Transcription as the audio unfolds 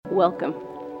Welcome.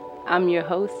 I'm your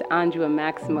host, Andrea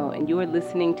Maximo, and you are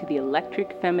listening to the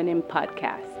Electric Feminine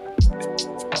Podcast.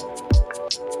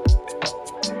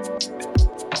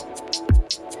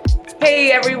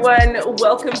 Hey everyone,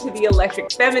 welcome to the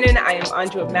Electric Feminine. I am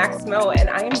Andrea Maximo, and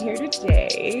I am here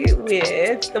today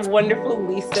with the wonderful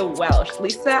Lisa Welsh.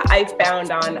 Lisa, I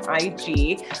found on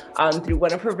IG through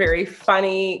one of her very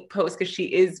funny posts, because she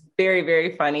is very,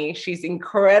 very funny. She's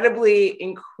incredibly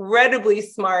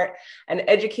smart and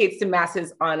educates the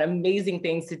masses on amazing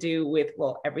things to do with,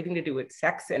 everything to do with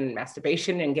sex and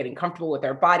masturbation and getting comfortable with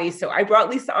our bodies. So I brought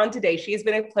Lisa on today. She has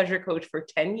been a pleasure coach for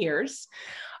 10 years.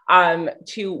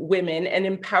 To women, and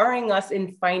empowering us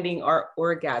in finding our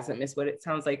orgasm is what it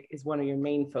sounds like is one of your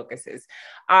main focuses.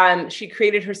 She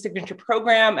created her signature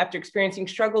program after experiencing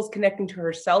struggles connecting to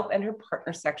herself and her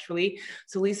partner sexually.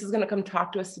 So Lisa's going to come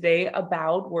talk to us today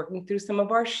about working through some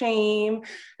of our shame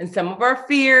and some of our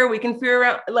fear. We can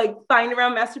find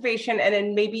around masturbation, and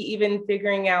then maybe even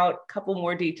figuring out a couple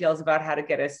more details about how to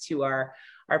get us to our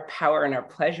power and our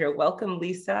pleasure. Welcome,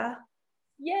 Lisa.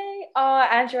 Yay. Oh,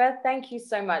 Andrea, thank you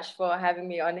so much for having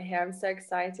me on here. I'm so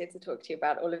excited to talk to you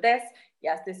about all of this.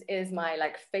 Yes, this is my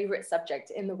favorite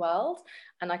subject in the world,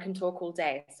 and I can talk all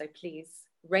day. So please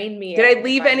rein me in. Did I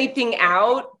leave anything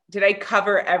out? Did I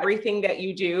cover everything that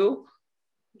you do?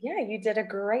 Yeah, you did a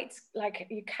great,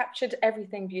 you captured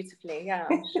everything beautifully. Yeah,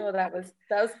 I'm sure that was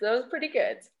pretty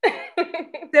good.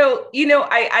 So,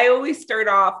 I always start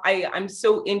off, I'm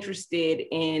so interested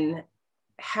in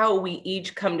how we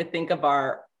each come to think of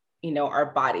our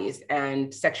bodies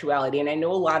and sexuality. And I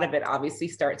know a lot of it obviously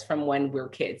starts from when we're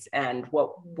kids and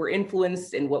what we're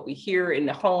influenced and what we hear in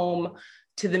the home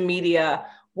to the media.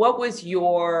 What was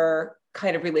your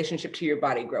kind of relationship to your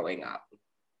body growing up?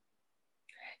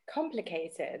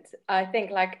 Complicated. I think,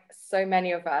 like so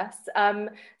many of us,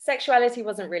 sexuality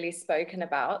wasn't really spoken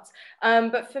about.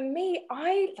 But for me,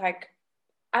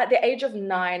 at the age of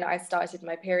 9, I started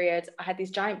my period. I had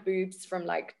these giant boobs from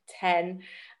 10,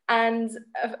 and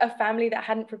a family that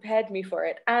hadn't prepared me for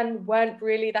it and weren't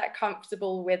really that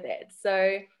comfortable with it.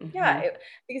 So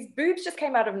these boobs just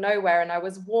came out of nowhere, and I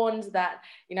was warned that,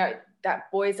 that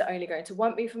boys are only going to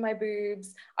want me for my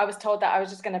boobs. I was told that I was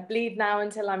just going to bleed now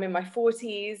until I'm in my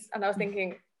 40s. And I was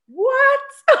thinking, what?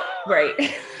 Right.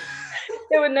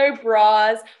 There were no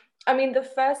bras. I mean, the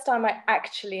first time I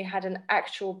actually had an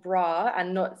actual bra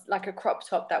and not like a crop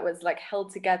top that was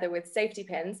held together with safety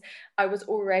pins, I was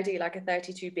already a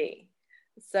 32B.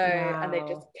 So, wow. And they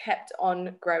just kept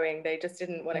on growing. They just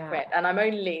didn't want to quit. And I'm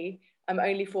only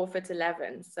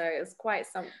 4'11", so it was quite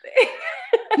something.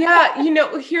 Yeah,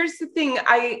 here's the thing.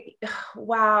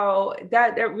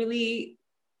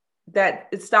 That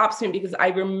it stops me, because I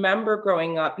remember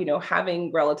growing up,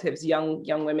 having relatives, young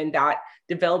women that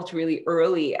developed really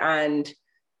early. And,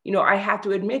 I have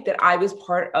to admit that I was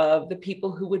part of the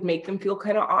people who would make them feel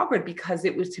kind of awkward, because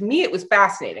to me, it was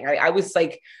fascinating. I was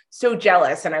so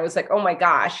jealous, and I was oh my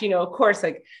gosh, of course,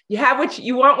 you have what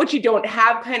you want, what you don't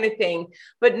have kind of thing.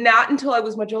 But not until I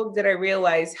was much older did I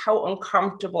realize how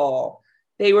uncomfortable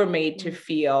they were made to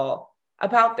feel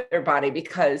about their body,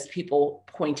 because people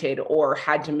pointed or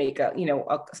had to make a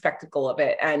spectacle of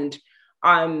it. And,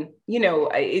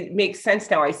 it makes sense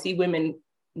now. I see women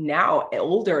now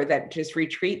older that just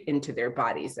retreat into their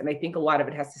bodies. And I think a lot of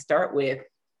it has to start with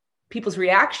people's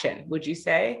reaction. Would you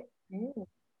say?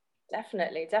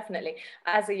 Definitely.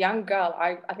 As a young girl,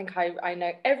 I think I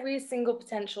know every single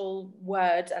potential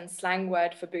word and slang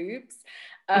word for boobs,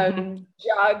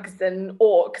 jugs and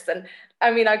orcs. And I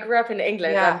mean, I grew up in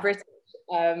England. I'm British.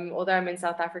 Although I'm in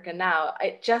South Africa now,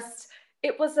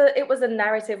 it was a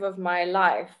narrative of my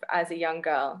life as a young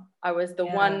girl. I was the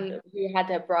one who had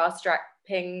her bra strap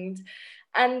pinged,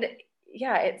 and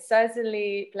it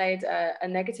certainly played a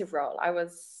negative role. I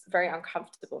was very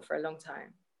uncomfortable for a long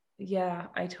time. Yeah,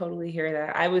 I totally hear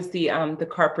that. I was the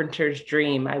carpenter's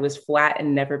dream. I was flat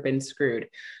and never been screwed.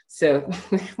 So,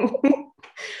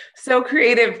 so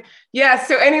creative. Yeah.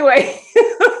 So anyway.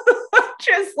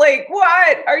 Just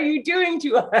what are you doing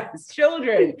to us,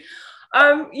 children?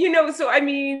 So I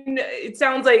mean, it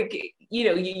sounds like,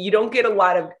 you don't get a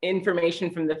lot of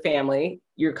information from the family.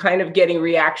 You're kind of getting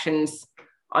reactions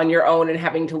on your own and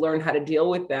having to learn how to deal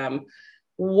with them.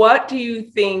 What do you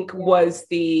think was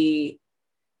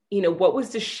what was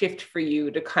the shift for you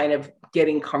to kind of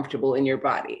getting comfortable in your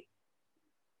body?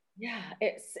 Yeah,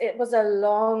 it was a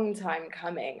long time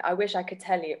coming. I wish I could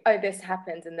tell you, oh, this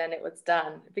happened and then it was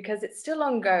done, because it's still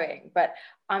ongoing, but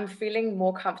I'm feeling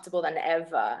more comfortable than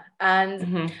ever. And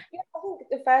Mm-hmm. yeah, I think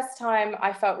the first time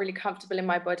I felt really comfortable in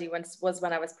my body was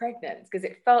when I was pregnant, because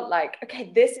it felt like,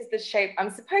 okay, this is the shape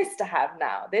I'm supposed to have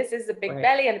now. This is a big Right.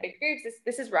 belly and a big boobs.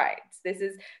 This is right. This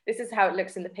is how it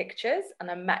looks in the pictures,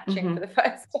 and I'm matching for Mm-hmm. the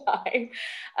first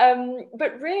time.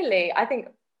 But really, I think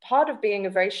part of being a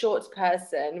very short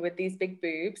person with these big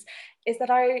boobs is that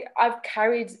I've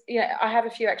carried, I have a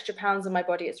few extra pounds on my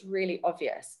body. It's really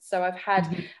obvious. So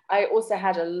Mm-hmm. I also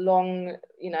had a long,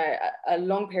 a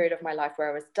long period of my life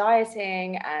where I was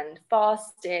dieting and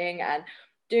fasting and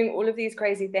doing all of these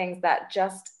crazy things that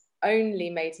just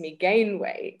only made me gain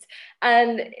weight.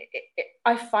 And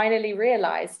I finally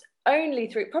realized, only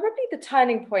through, probably the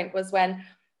turning point was when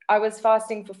I was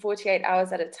fasting for 48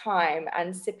 hours at a time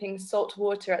and sipping salt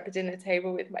water at the dinner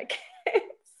table with my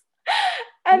kids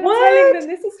and telling What? them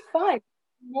this is fine,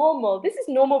 normal. This is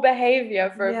normal behavior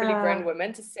for a fully Yeah. grown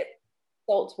woman to sip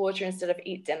salt water instead of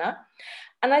eat dinner.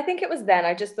 And I think it was then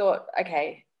I just thought,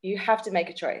 okay, you have to make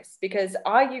a choice, because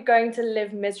are you going to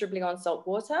live miserably on salt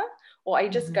water, or are you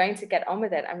just Mm-hmm. going to get on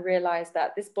with it and realize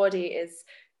that this body is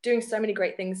doing so many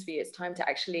great things for you? It's time to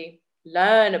actually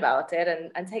learn about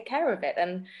it and take care of it.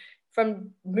 And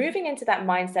from moving into that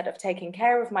mindset of taking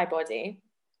care of my body,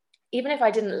 even if I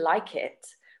didn't like it,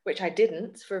 which I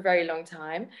didn't for a very long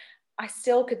time, I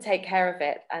still could take care of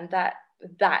it. And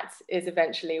that is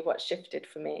eventually what shifted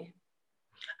for me.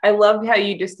 I love how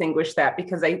you distinguish that,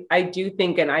 because I do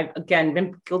think, and I've again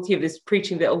been guilty of this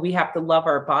preaching that, oh, we have to love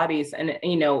our bodies. And,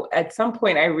 at some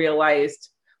point I realized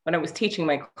when I was teaching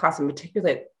my class in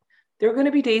particular, there are going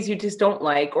to be days you just don't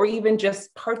like, or even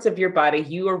just parts of your body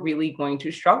you are really going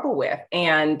to struggle with.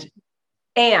 And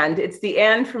it's the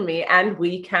and for me, and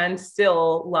we can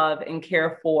still love and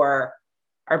care for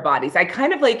our bodies. I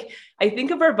think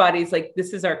of our bodies like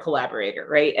this is our collaborator,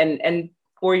 right? And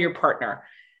or your partner.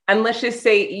 And let's just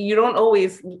say you don't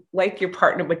always like your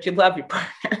partner, but you love your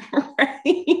partner, right?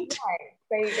 Right.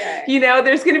 There you go.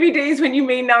 There's going to be days when you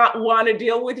may not want to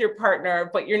deal with your partner,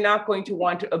 but you're not going to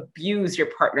want to abuse your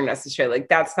partner necessarily. Like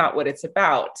that's not what it's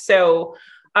about. So,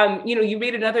 you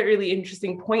made another really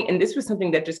interesting point, and this was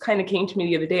something that just kind of came to me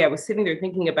the other day. I was sitting there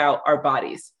thinking about our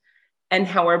bodies and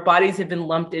how our bodies have been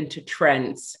lumped into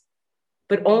trends,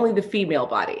 but only the female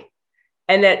body.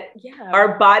 And that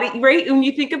our body, right? When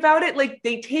you think about it, like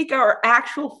they take our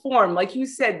actual form, like you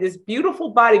said, this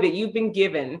beautiful body that you've been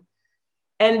given,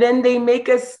 and then they make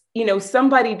us,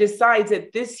 somebody decides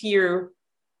that this year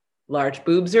large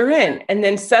boobs are in. And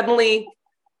then suddenly,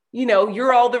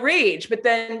 you're all the rage. But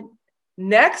then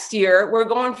next year we're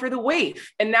going for the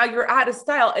waif. And now you're out of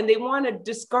style. And they want to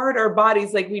discard our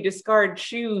bodies like we discard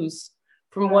shoes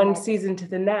from one season to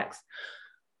the next.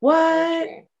 What?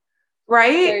 So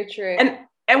Right? so true.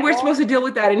 And we're supposed to deal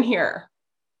with that in here.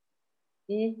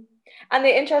 Mm-hmm. And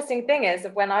the interesting thing is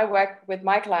that when I work with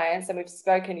my clients, and we've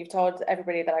spoken, you've told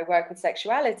everybody that I work with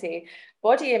sexuality,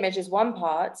 body image is one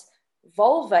part,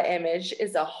 vulva image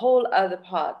is a whole other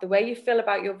part. The way you feel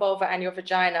about your vulva and your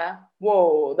vagina,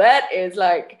 whoa, that is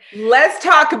like... Let's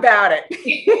talk about it.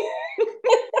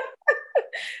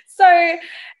 So,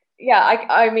 yeah,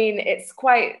 I mean, it's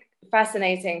quite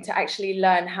fascinating to actually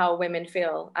learn how women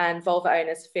feel and vulva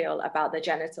owners feel about their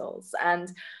genitals. And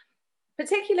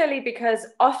particularly because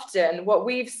often what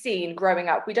we've seen growing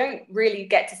up, we don't really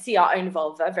get to see our own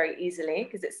vulva very easily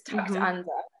because it's tucked under.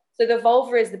 So the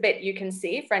vulva is the bit you can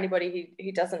see, for anybody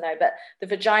who doesn't know, but the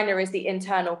vagina is the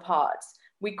internal part.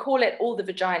 We call it all the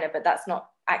vagina, but that's not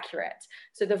accurate.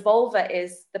 So the vulva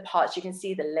is the parts you can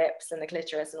see, the lips and the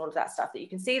clitoris and all of that stuff that you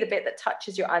can see. The bit that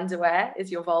touches your underwear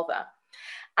is your vulva.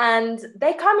 And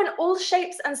they come in all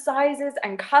shapes and sizes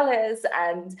and colors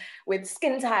and with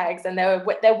skin tags, and they're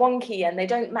wonky and they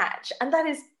don't match. And that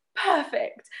is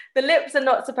perfect. The lips are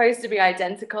not supposed to be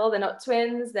identical. They're not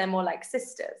twins. They're more like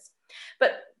sisters.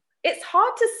 But it's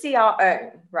hard to see our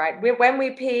own, right? When we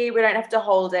pee, we don't have to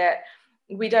hold it.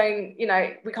 We don't,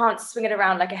 we can't swing it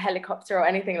around like a helicopter or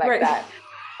anything like that.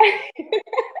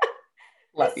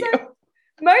 Love you.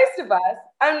 Most of us,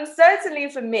 and certainly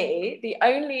for me, the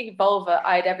only vulva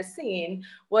I'd ever seen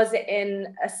was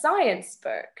in a science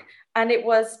book. And it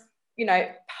was,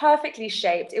 perfectly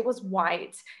shaped. It was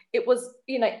white. It was,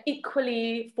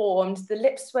 equally formed. The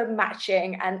lips were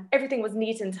matching and everything was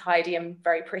neat and tidy and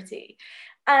very pretty.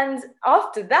 And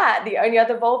after that, the only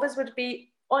other vulvas would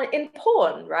be in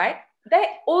porn, right? They're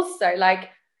also like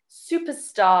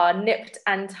superstar, nipped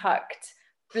and tucked,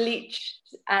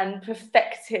 bleached and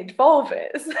perfected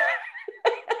vulvas.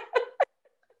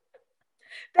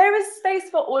 There is space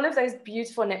for all of those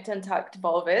beautiful nipped and tucked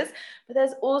vulvas, but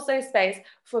there's also space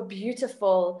for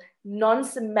beautiful,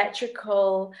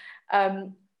 non-symmetrical,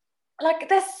 like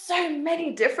there's so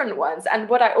many different ones. And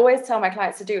what I always tell my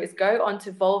clients to do is go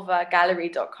onto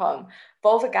vulvagallery.com,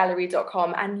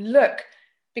 and look,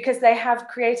 because they have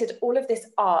created all of this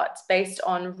art based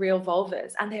on real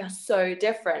vulvas, and they are so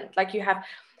different. Like you have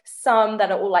some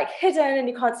that are all like hidden and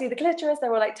you can't see the clitoris,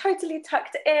 they're all like totally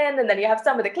tucked in, and then you have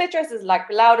some with the clitoris is like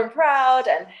loud and proud,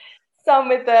 and some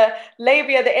with the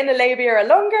labia, the inner labia are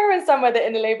longer, and some where the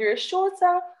inner labia is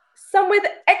shorter, some with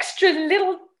extra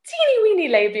little teeny weeny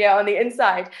labia on the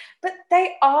inside, but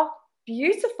they are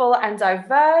beautiful and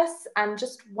diverse and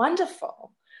just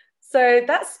wonderful. So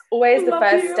that's always the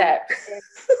first step.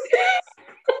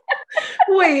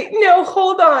 Wait, no,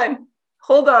 hold on.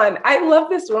 I love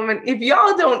this woman. If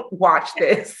y'all don't watch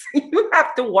this, you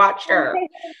have to watch her.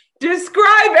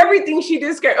 Describe everything she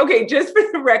described. Okay, just for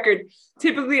the record,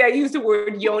 typically I use the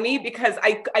word yoni because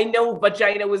I know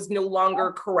vagina was no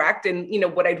longer correct. And, you know,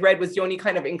 what I'd read was yoni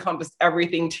kind of encompassed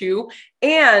everything too.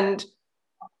 And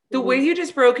the way you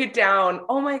just broke it down,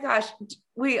 oh my gosh,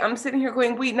 wait, I'm sitting here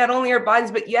going, wait, not only our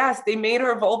bodies, but yes, they made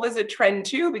her vulvas a trend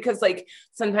too, because like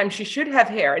sometimes she should have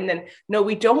hair and then, no,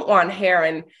 we don't want hair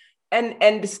and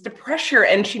it's the pressure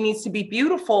and she needs to be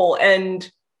beautiful. And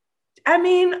I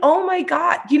mean, oh my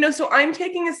God, you know, so I'm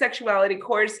taking a sexuality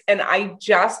course and I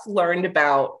just learned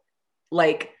about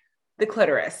like the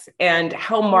clitoris and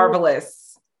how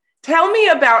marvelous. Tell me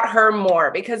about her more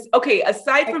because, okay,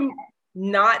 aside from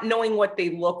not knowing what they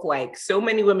look like, so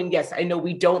many women, yes, I know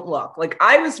we don't look like.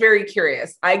 I was very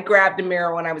curious. I grabbed a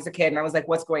mirror when I was a kid and I was like,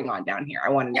 what's going on down here? I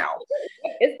want to know.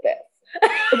 What is this?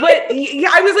 But yeah,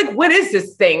 I was like, what is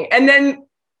this thing? And then,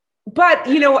 but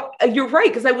you know, you're right.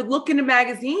 Because I would look into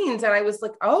magazines and I was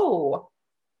like, oh,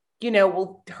 you know,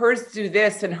 well, hers do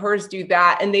this and hers do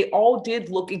that. And they all did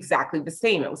look exactly the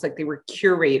same. It was like they were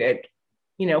curated,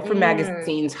 you know, from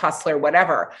magazines, Hustler,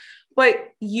 whatever.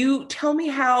 But you tell me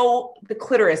how the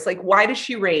clitoris, like, why does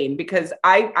she reign? Because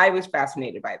I was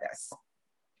fascinated by this.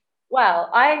 Well,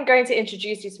 I'm going to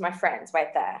introduce you to my friends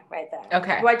right there.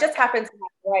 Okay. Who I just happen to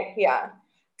have right here.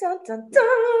 Dun, dun, dun.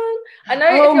 I know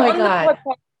if you're on the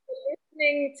podcast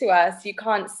listening to us, you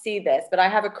can't see this, but I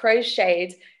have a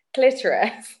crocheted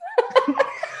clitoris. So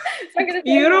I'm going to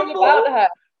tell you all about her.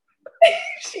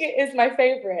 She is my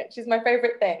favorite. She's my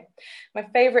favorite thing, my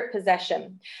favorite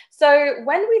possession. So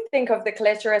when we think of the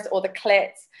clitoris or the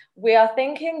clit, we are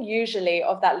thinking usually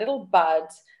of that little bud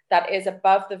that is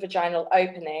above the vaginal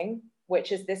opening,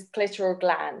 which is this clitoral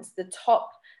gland, the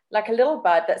top, like a little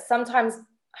bud that's sometimes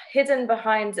hidden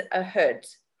behind a hood.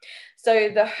 So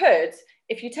the hood,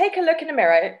 if you take a look in a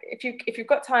mirror, if you've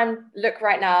got time, look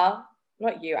right now.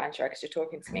 Not you, Andrea, because you're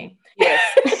talking to me. Yes.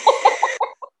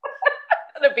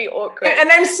 That'd be awkward.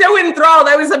 And I'm so enthralled.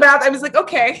 I was like,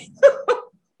 okay.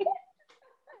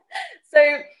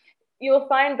 So you'll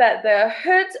find that the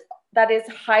hood that is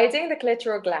hiding the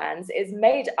clitoral glands is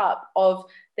made up of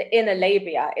the inner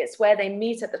labia. It's where they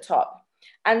meet at the top.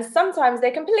 And sometimes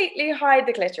they completely hide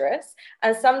the clitoris,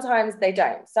 and sometimes they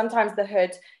don't. Sometimes the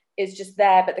hood is just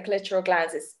there, but the clitoral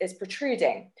glands is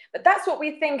protruding. But that's what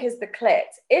we think is the clit.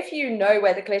 If you know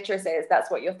where the clitoris is, that's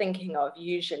what you're thinking of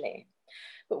usually.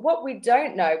 But what we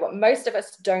don't know, what most of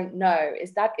us don't know,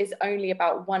 is that is only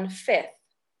about 1/5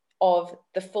 of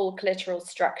the full clitoral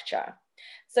structure.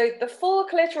 So the full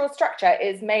clitoral structure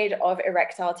is made of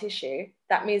erectile tissue.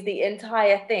 That means the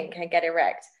entire thing can get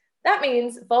erect. That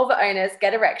means vulva owners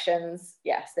get erections.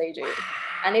 Yes, they do.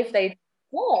 And if they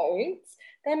don't,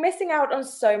 they're missing out on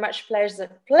so much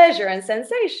pleasure and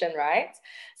sensation, right?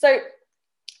 So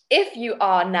if you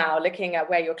are now looking at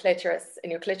where your clitoris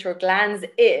and your clitoral glands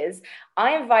is,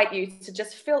 I invite you to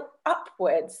just feel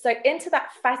upwards. So into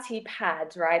that fatty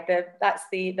pad, right? That's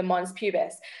the mons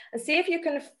pubis. And see if you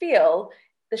can feel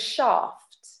the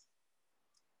shaft.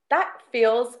 That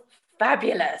feels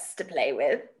fabulous to play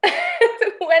with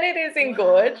when it is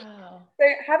engorged. Wow. So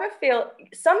have a feel.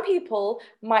 Some people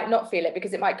might not feel it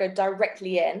because it might go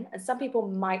directly in, and some people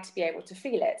might be able to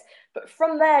feel it. But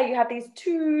from there, you have these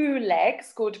two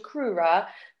legs called crura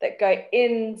that go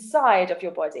inside of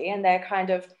your body, and they're kind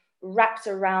of wrapped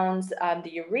around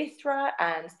the urethra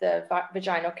and the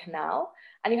vaginal canal.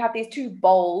 And you have these two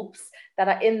bulbs that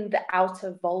are in the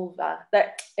outer vulva,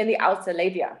 that in the outer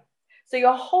labia. So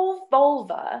your whole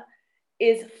vulva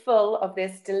is full of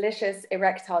this delicious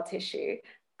erectile tissue.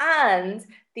 And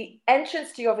the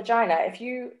entrance to your vagina, if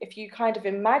you kind of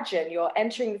imagine you're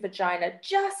entering the vagina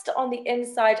just on the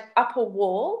inside upper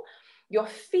wall, you're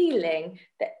feeling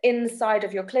the inside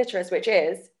of your clitoris, which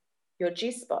is your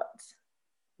G-spot.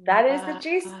 That is the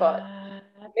G-spot.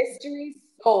 Mystery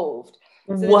solved.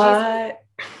 So the G-spot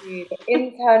is the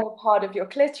internal part of your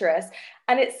clitoris,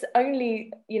 and it's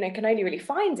only, can only really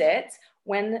find it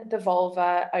when the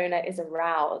vulva owner is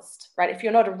aroused, right? If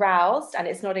you're not aroused and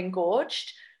it's not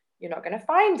engorged, you're not going to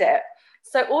find it.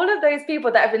 So all of those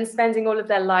people that have been spending all of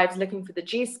their lives looking for the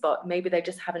G-spot, maybe they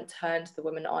just haven't turned the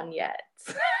woman on yet.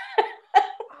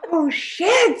 Oh,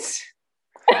 shit.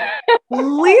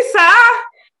 Lisa,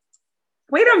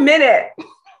 wait a minute.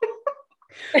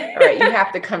 All right, you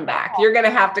have to come back. You're going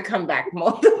to have to come back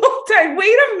multiple times.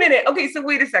 Wait a minute. Okay, so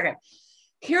wait a second.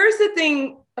 Here's the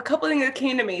thing, a couple of things that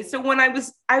came to me. So when I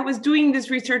was doing this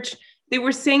research, they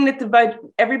were saying that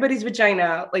everybody's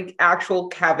vagina, like actual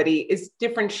cavity, is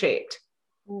different shaped.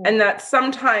 And that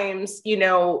sometimes,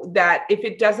 that if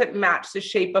it doesn't match the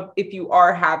shape of, if you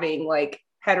are having like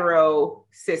hetero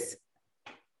cis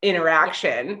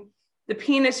interaction, the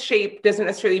penis shape doesn't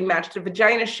necessarily match the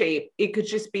vagina shape. It could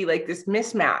just be like this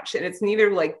mismatch, and it's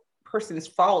neither like person's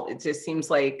fault. It just seems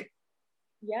like,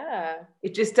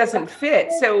 it just doesn't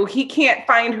fit. So he can't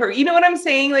find her. You know what I'm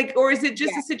saying? Like, or is it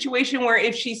just a situation where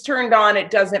if she's turned on, it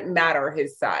doesn't matter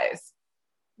his size?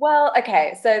 Well,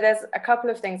 okay. So there's a couple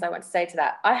of things I want to say to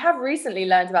that. I have recently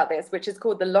learned about this, which is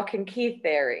called the lock and key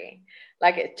theory.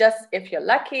 Like, it just, if you're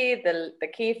lucky, the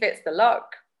key fits the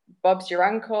lock, Bob's your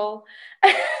uncle.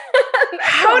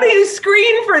 How do you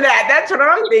screen for that? That's what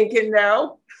I'm thinking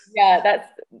now. Yeah,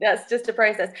 that's just a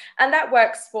process. And that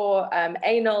works for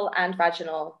anal and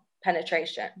vaginal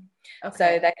penetration. Okay. So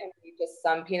there can be just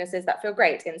some penises that feel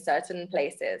great in certain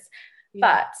places.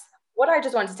 But what I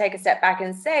just want to take a step back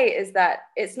and say is that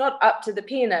it's not up to the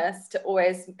penis to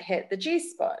always hit the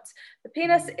G-spot. The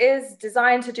penis is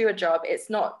designed to do a job. It's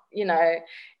not,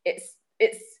 it's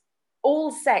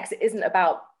all sex isn't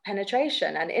about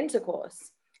penetration and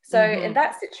intercourse. So in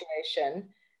that situation,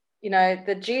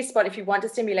 the G-spot, if you want to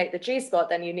stimulate the G-spot,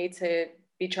 then you need to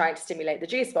be trying to stimulate the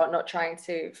G-spot, not trying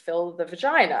to fill the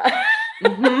vagina. A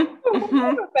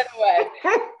better word.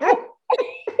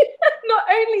 Not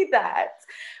only that,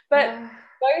 but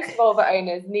most vulva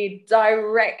owners need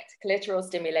direct clitoral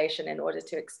stimulation in order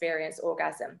to experience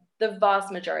orgasm, the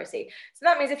vast majority. So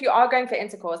that means if you are going for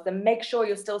intercourse, then make sure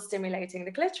you're still stimulating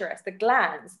the clitoris, the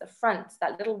glans, the front,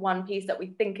 that little one piece that we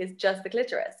think is just the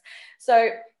clitoris. So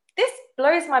this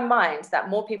blows my mind that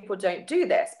more people don't do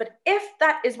this. But if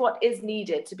that is what is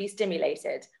needed to be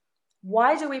stimulated,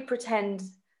 why do we pretend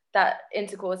that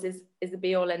intercourse is the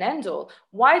be all and end all?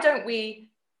 Why don't we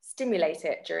stimulate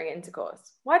it during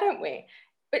intercourse? Why don't we?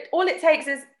 But all it takes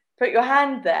is put your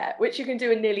hand there, which you can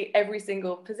do in nearly every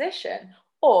single position,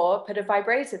 or put a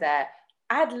vibrator there,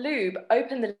 add lube,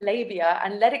 open the labia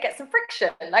and let it get some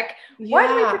friction. Like, why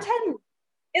do we pretend?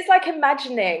 It's like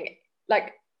imagining,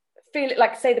 like, feel it,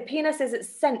 like, say the penis is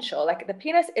essential. Like, the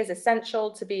penis is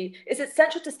essential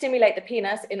to stimulate the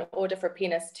penis in order for a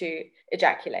penis to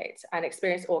ejaculate and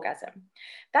experience orgasm.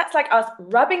 That's like us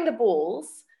rubbing the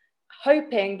balls,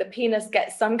 hoping the penis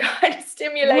gets some kind of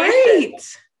stimulation.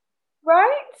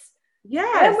 Right?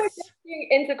 Yes. When we're doing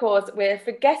intercourse, we're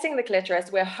forgetting the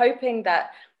clitoris. We're hoping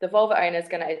that the vulva owner is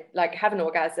going to like have an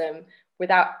orgasm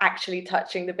without actually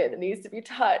touching the bit that needs to be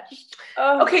touched.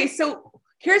 Oh. Okay, so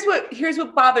here's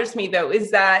what bothers me though,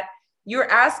 is that you're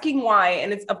asking why,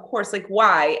 and it's of course like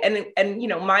why, and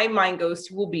my mind goes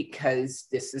to, well, because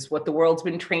this is what the world's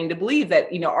been trained to believe, that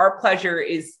our pleasure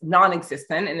is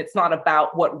non-existent and it's not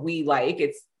about what we like.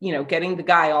 It's getting the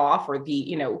guy off or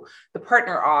the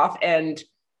partner off, and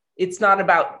it's not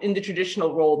about, in the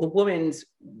traditional role, the woman's,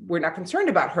 we're not concerned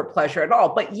about her pleasure at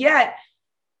all. But yet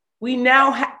we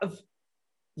now have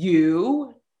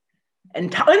you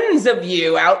and tons of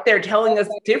you out there telling us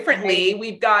differently.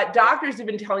 We've got doctors who've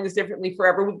been telling us differently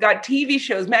forever. We've got TV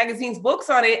shows, magazines, books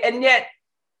on it. And yet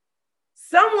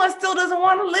someone still doesn't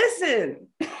want to listen.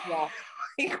 Yeah.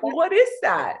 Like, what is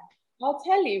that? I'll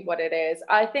tell you what it is.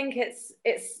 I think it's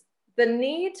the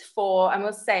need for, I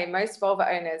must say, most vulva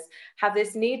owners have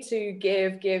this need to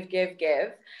give.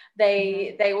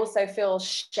 They also feel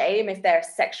shame if they're a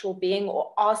sexual being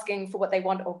or asking for what they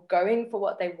want or going for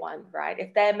what they want, right?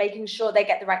 If they're making sure they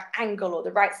get the right angle or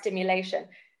the right stimulation,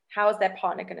 how is their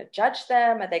partner going to judge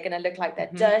them? Are they going to look like they're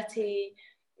dirty?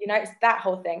 It's that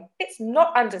whole thing. It's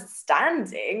not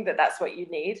understanding that that's what you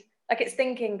need. Like, it's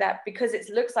thinking that because it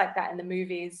looks like that in the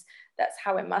movies, that's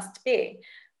how it must be.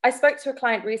 I spoke to a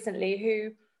client recently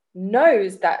who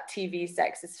knows that TV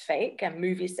sex is fake and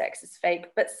movie sex is fake,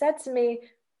 but said to me,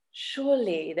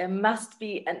 surely there must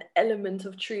be an element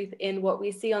of truth in what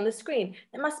we see on the screen.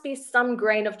 There must be some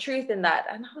grain of truth in that.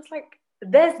 And I was like,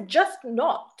 there's just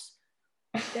not.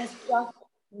 There's just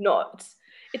not.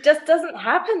 It just doesn't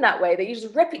happen that way, that you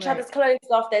just rip each other's clothes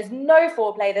off. There's no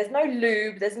foreplay, there's no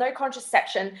lube, there's no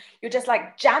contraception. You're just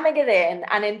like jamming it in,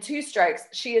 and in 2 strokes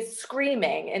she is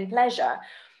screaming in pleasure.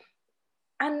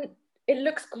 And it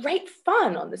looks great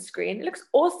fun on the screen. It looks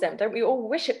awesome. Don't we all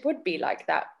wish it would be like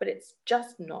that? But it's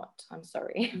just not. I'm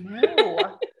sorry.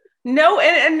 No,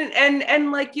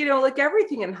 and like, you know, like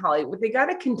everything in Hollywood, they got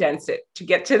to condense it to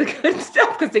get to the good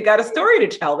stuff, because they got a story to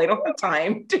tell. They don't have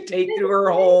time to take through her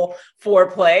whole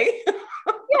foreplay.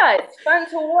 Yeah, it's fun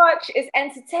to watch, it's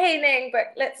entertaining,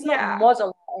 but let's not model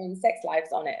our own sex lives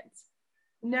on it.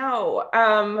 No,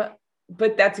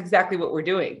 but that's exactly what we're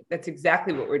doing. That's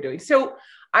exactly what we're doing. So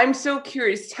I'm so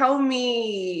curious. Tell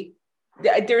me,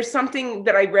 there's something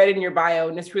that I read in your bio,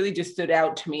 and this really just stood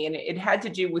out to me. And it had to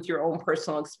do with your own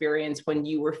personal experience when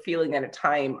you were feeling at a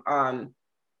time,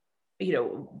 you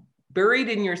know, buried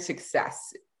in your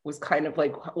success was kind of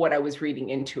like what I was reading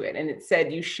into it. And it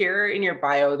said, you share in your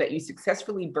bio that you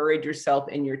successfully buried yourself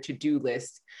in your to-do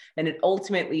list, and it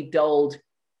ultimately dulled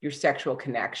your sexual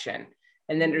connection.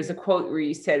 And then there's a quote where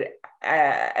you said,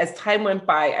 as time went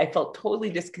by, I felt totally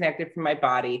disconnected from my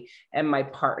body and my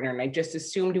partner, and I just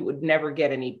assumed it would never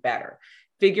get any better.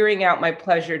 Figuring out my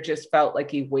pleasure just felt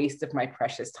like a waste of my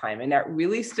precious time. And that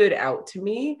really stood out to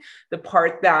me, the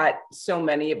part that so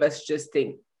many of us just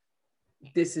think,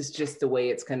 this is just the way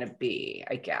it's going to be,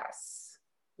 I guess.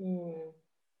 You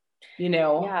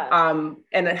know,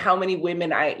 and how many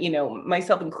women you know,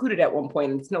 myself included at one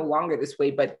point, and it's no longer this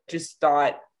way, but just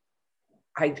thought,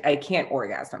 I can't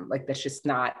orgasm. Like, that's just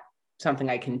not something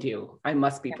I can do. I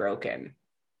must be broken.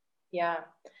 Yeah.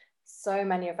 So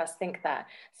many of us think that.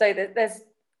 So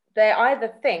they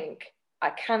either think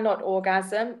I cannot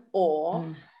orgasm,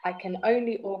 or I can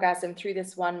only orgasm through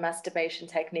this one masturbation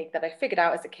technique that I figured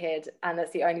out as a kid, and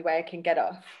that's the only way I can get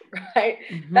off, right?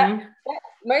 That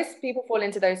most people fall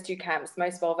into those 2 camps.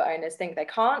 Most vulva owners think they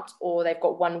can't, or they've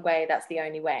got one way, that's the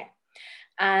only way.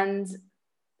 And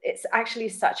it's actually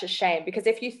such a shame, because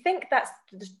if you think that's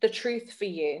the truth for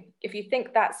you, if you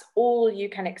think that's all you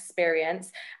can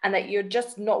experience, and that you're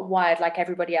just not wired like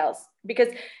everybody else, because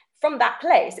from that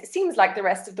place, it seems like the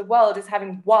rest of the world is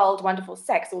having wild, wonderful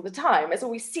sex all the time. That's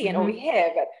all we see and all we hear.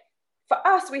 But for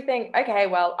us, we think, okay,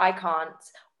 well, I can't,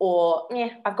 or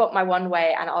I've got my one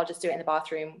way and I'll just do it in the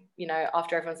bathroom, you know,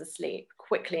 after everyone's asleep,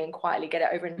 quickly and quietly get it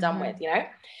over and done with, you know?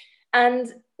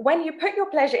 And when you put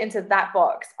your pleasure into that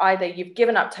box, either you've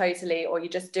given up totally or you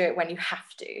just do it when you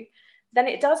have to, then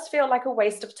it does feel like a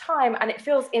waste of time, and it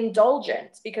feels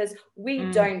indulgent, because we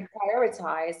don't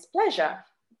prioritize pleasure.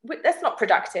 That's not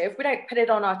productive. We don't put it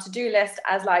on our to-do list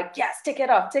as like, yes, tick it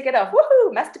off,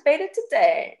 woohoo, masturbated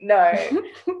today. No,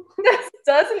 that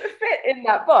doesn't fit in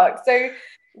that box. So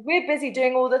we're busy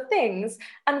doing all the things.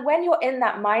 And when you're in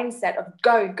that mindset of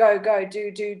go,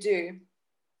 do,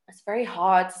 it's very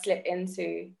hard to slip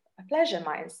into a pleasure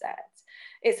mindset.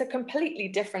 It's a completely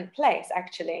different place,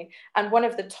 actually. And one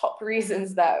of the top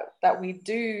reasons that we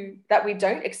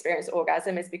don't experience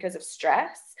orgasm is because of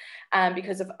stress and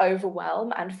because of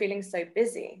overwhelm and feeling so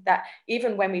busy, that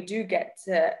even when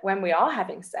we are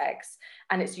having sex,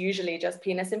 and it's usually just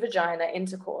penis and vagina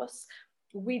intercourse,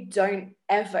 we don't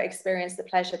ever experience the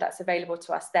pleasure that's available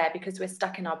to us there, because we're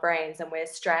stuck in our brains and we're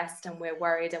stressed and we're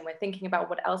worried and we're thinking about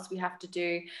what else we have to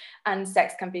do. And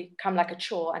sex can become like a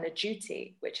chore and a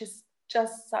duty, which is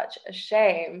just such a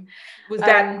shame. Was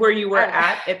that where you were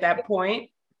at that point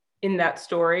in that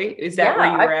story? Is that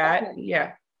where you were at?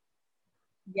 Yeah.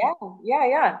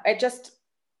 It just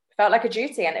felt like a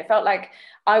duty, and it felt like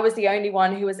I was the only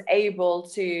one who was able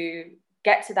to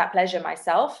get to that pleasure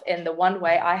myself in the one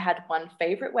way. I had one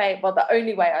favorite way, well, the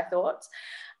only way I thought.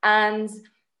 And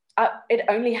it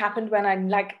only happened when I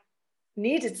like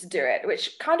needed to do it,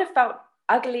 which kind of felt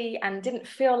ugly and didn't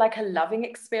feel like a loving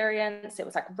experience. It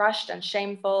was like rushed and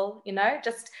shameful, you know,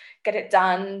 just get it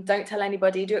done. Don't tell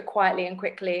anybody, do it quietly and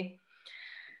quickly.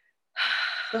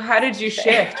 So how did you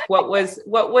shift? What was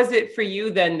it for you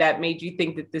then that made you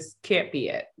think that this can't be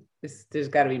it? There's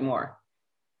got to be more.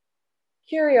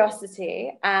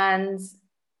 Curiosity, and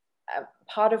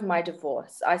part of my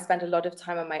divorce. I spent a lot of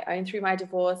time on my own through my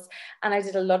divorce, and I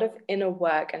did a lot of inner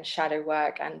work and shadow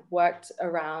work, and worked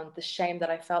around the shame that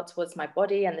I felt towards my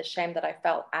body and the shame that I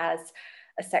felt as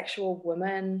a sexual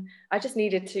woman. I just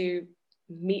needed to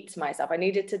meet myself. I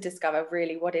needed to discover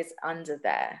really what is under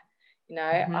there. You know,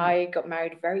 I got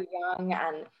married very young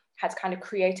and had kind of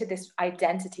created this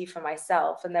identity for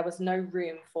myself, and there was no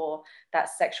room for that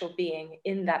sexual being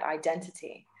in that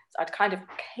identity. So I'd kind of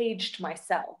caged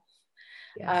myself.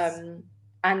 Yes.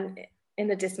 And in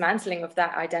the dismantling of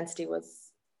that identity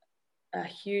was a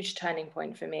huge turning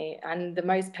point for me and the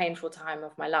most painful time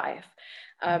of my life.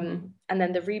 And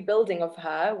then the rebuilding of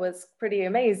her was pretty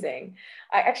amazing.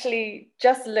 I actually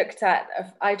just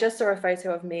I just saw a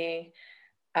photo of me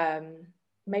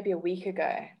maybe a week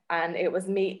ago, and it was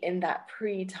me in that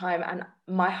pre-time, and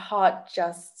my heart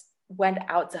just went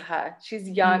out to her. She's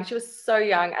young. She was so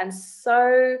young, and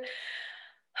so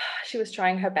she was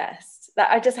trying her best.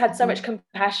 That I just had so much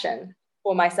compassion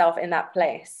for myself in that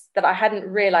place that I hadn't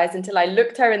realized until I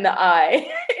looked her in the eye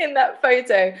in that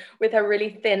photo with her really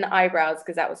thin eyebrows,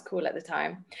 because that was cool at the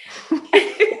time. And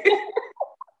I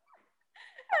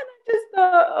just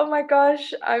thought, oh my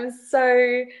gosh, I'm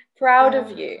so proud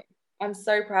of you. I'm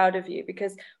so proud of you,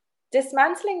 because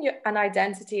dismantling an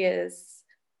identity is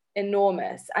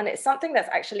enormous, and it's something that's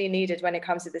actually needed when it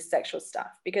comes to this sexual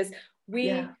stuff, because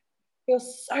we feel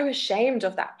so ashamed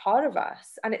of that part of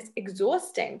us, and it's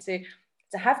exhausting to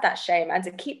have that shame and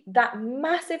to keep that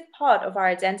massive part of our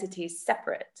identity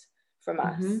separate from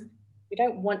us. We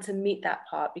don't want to meet that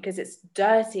part because it's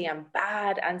dirty and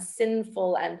bad and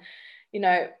sinful, and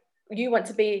you want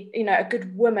to be a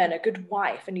good woman, a good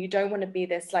wife, and you don't want to be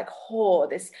this like whore,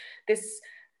 this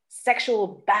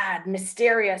sexual bad,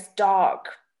 mysterious, dark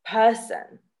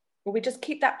person. We just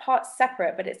keep that part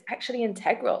separate, but it's actually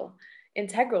integral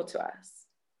to us.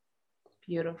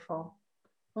 Beautiful.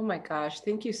 Oh my gosh,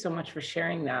 thank you so much for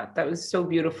sharing that. That was so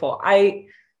beautiful. I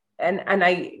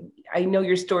know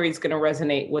your story is going to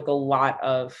resonate with a lot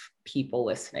of people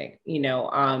listening,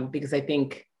 because I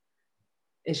think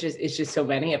it's just so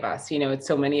many of us, it's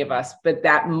so many of us, but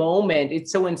that moment,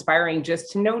 it's so inspiring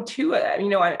just to know too,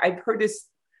 I've heard this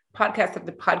podcast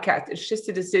after podcast. It's just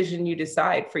a decision you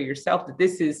decide for yourself that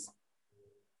this is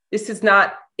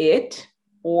not it.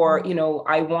 Or,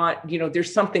 I want,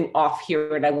 there's something off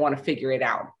here and I want to figure it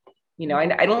out.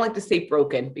 I don't like to say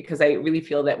broken, because I really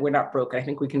feel that we're not broken. I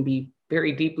think we can be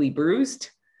very deeply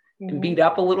bruised and beat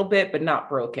up a little bit, but not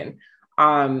broken.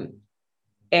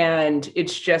 And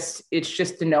it's just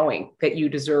the knowing that you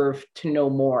deserve to know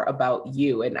more about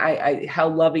you. And how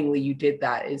lovingly you did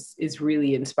that is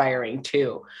really inspiring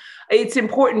too. It's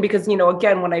important because,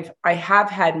 again, when I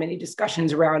have had many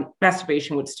discussions around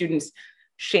masturbation with students,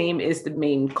 shame is the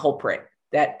main culprit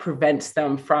that prevents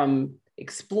them from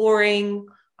exploring.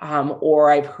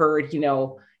 Or I've heard,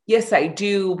 yes, I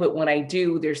do, but when I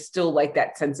do, there's still like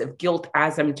that sense of guilt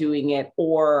as I'm doing it.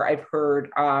 Or I've heard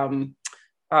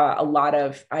a lot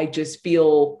of, I just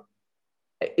feel,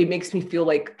 it makes me feel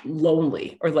like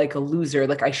lonely or like a loser,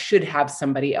 like I should have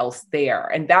somebody else there.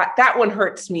 And that one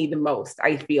hurts me the most,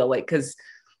 I feel like, because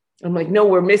I'm like, no,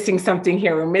 we're missing something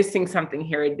here. We're missing something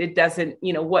here. It doesn't,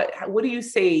 what do you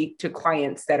say to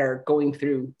clients that are going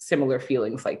through similar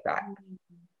feelings like that?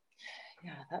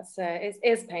 Yeah, that's it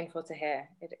is painful to hear.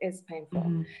 It is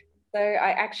painful. So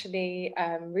I actually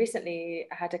recently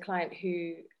had a client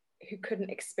who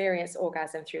couldn't experience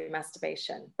orgasm through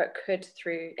masturbation, but could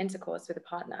through intercourse with a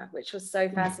partner, which was so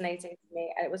fascinating to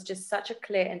me. And it was just such a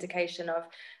clear indication of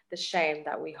the shame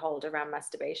that we hold around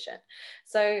masturbation.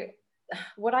 So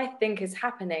what I think is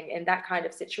happening in that kind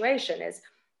of situation is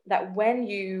that when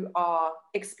you are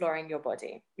exploring your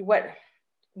body,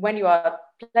 when you are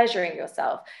pleasuring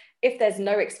yourself, if there's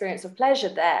no experience of pleasure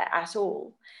there at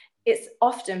all, it's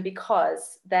often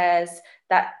because there's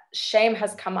that shame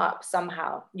has come up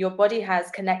somehow. Your body has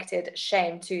connected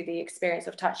shame to the experience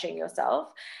of touching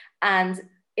yourself. And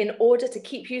in order to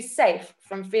keep you safe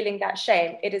from feeling that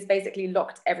shame, it has basically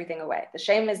locked everything away. The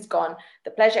shame is gone.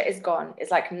 The pleasure is gone.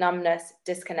 It's like numbness,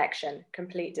 disconnection,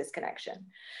 complete disconnection.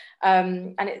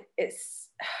 And it's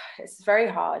very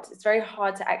hard. It's very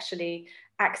hard to actually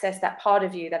access that part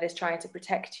of you that is trying to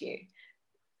protect you.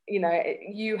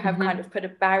 You have kind of put a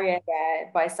barrier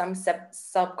there by some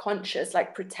subconscious,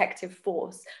 like protective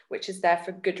force, which is there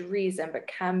for good reason, but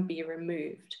can be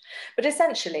removed. But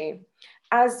essentially,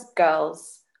 as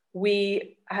girls,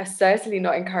 we are certainly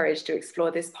not encouraged to explore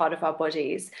this part of our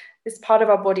bodies. This part of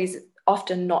our bodies is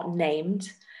often not named,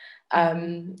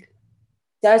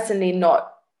 certainly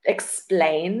not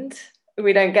explained.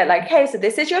 We don't get like, hey, so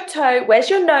this is your toe. Where's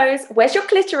your nose? Where's your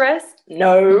clitoris?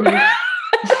 No.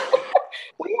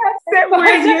 We have said,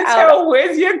 where's your toe?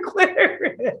 Where's your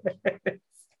clitoris?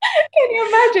 Can you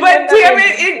imagine? But damn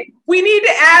it, we need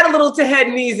to add a little to head,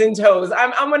 knees, and toes.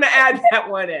 I'm going to add that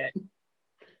one in.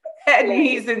 Head,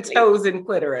 knees, and toes, and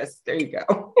clitoris. There you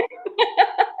go.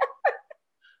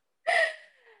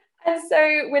 And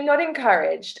so we're not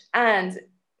encouraged. And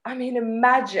I mean,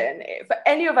 imagine for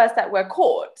any of us that were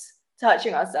caught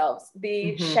touching ourselves,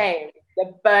 the shame,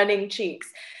 the burning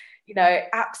cheeks,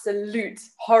 absolute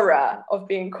horror of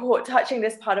being caught touching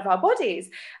this part of our bodies.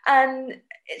 And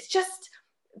it's just,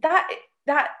 that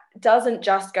doesn't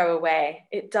just go away.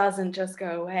 It doesn't just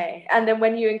go away. And then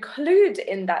when you include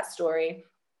in that story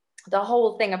the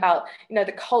whole thing about,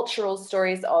 the cultural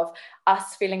stories of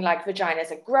us feeling like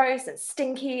vaginas are gross and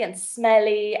stinky and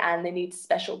smelly and they need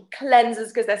special cleansers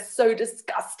because they're so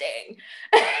disgusting.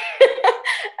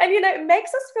 And, it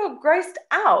makes us feel grossed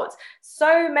out.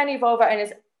 So many vulva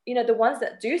owners, the ones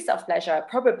that do self-pleasure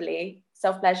probably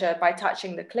self-pleasure by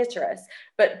touching the clitoris,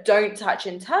 but don't touch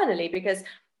internally because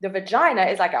the vagina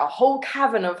is like a whole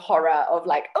cavern of horror of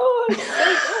like, oh, it's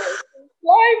so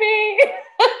slimy.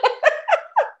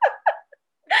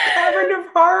 Cavern of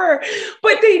horror.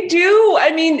 But they do.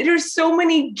 I mean, there's so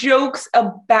many jokes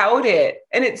about it,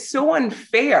 and it's so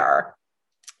unfair.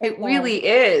 It really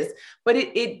is. But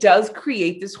it does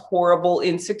create this horrible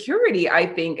insecurity, I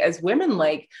think, as women,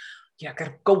 like, I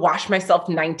gotta go wash myself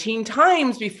 19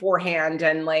 times beforehand.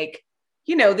 And like,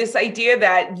 this idea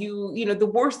that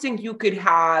the worst thing you could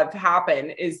have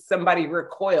happen is somebody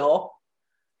recoil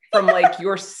from like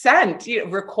your scent,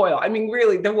 recoil. I mean,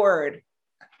 really, the word.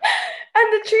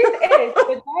 And the truth is,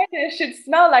 vagina should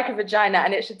smell like a vagina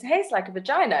and it should taste like a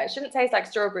vagina. It shouldn't taste like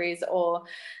strawberries or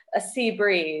a sea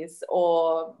breeze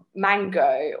or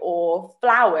mango or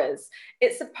flowers.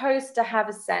 It's supposed to have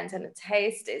a scent and a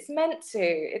taste. It's meant to.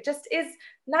 It just is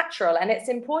natural, and it's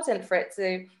important for it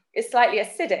to. It's slightly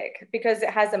acidic because it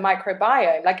has a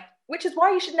microbiome, which is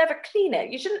why you should never clean it.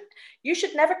 You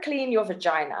should never clean your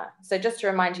vagina. So just to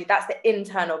remind you, that's the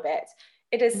internal bit.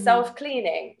 It is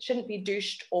self-cleaning, shouldn't be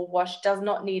douched or washed, does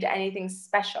not need anything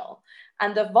special.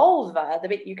 And the vulva, the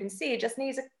bit you can see, just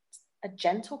needs a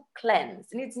gentle cleanse.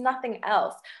 It needs nothing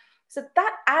else. So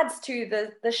that adds to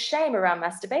the shame around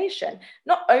masturbation.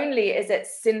 Not only is it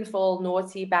sinful,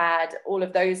 naughty, bad, all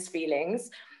of those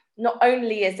feelings, not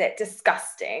only is it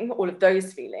disgusting, all of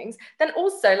those feelings, then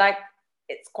also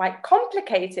it's quite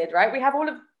complicated, right? We have all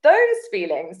of those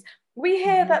feelings. We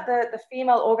hear that the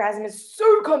female orgasm is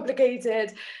so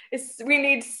complicated. We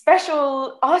need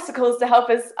special articles to help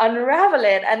us unravel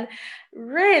it. And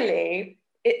really,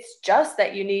 it's just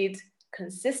that you need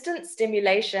consistent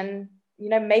stimulation.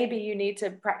 Maybe you need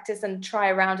to practice and try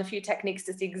around a few techniques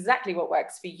to see exactly what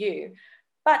works for you.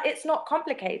 But it's not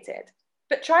complicated.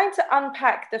 But trying to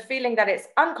unpack the feeling that it's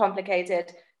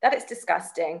uncomplicated, that it's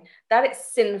disgusting, that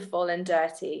it's sinful and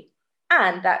dirty,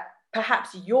 and that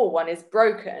perhaps your one is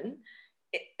broken,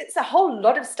 it's a whole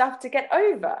lot of stuff to get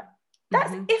over.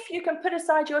 That's if you can put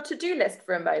aside your to-do list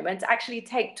for a moment, actually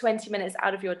take 20 minutes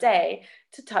out of your day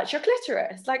to touch your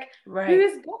clitoris.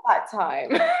 Who's got that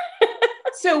time?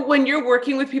 So when you're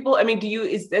working with people, I mean,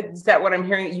 is that what I'm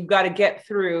hearing? You've got to get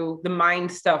through the mind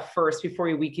stuff first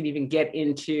before we can even get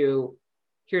into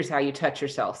here's how you touch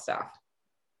yourself stuff.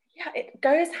 Yeah, it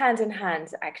goes hand in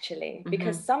hand, actually,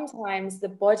 because sometimes the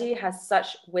body has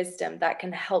such wisdom that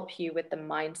can help you with the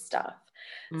mind stuff.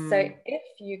 So if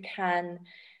you can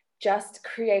just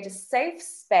create a safe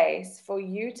space for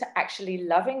you to actually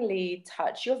lovingly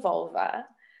touch your vulva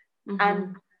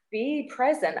and be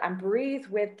present and breathe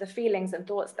with the feelings and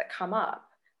thoughts that come up,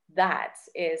 that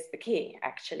is the key,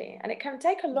 actually. And it can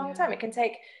take a long time.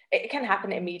 It can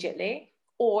happen immediately,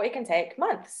 or it can take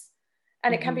months.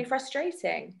 And it can be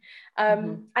frustrating.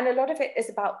 And a lot of it is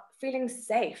about feeling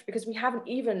safe, because we haven't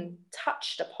even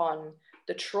touched upon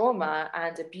the trauma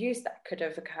and abuse that could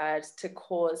have occurred to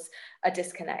cause a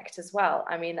disconnect as well.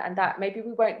 I mean, and that maybe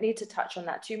we won't need to touch on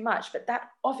that too much, but that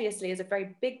obviously is a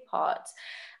very big part.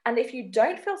 And if you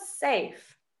don't feel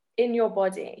safe in your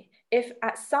body, if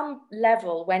at some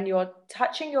level when you're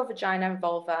touching your vagina and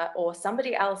vulva, or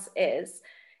somebody else is,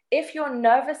 if your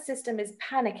nervous system is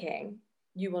panicking,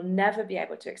 you will never be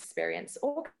able to experience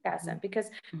orgasm,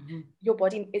 because your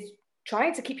body is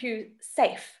trying to keep you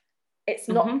safe. It's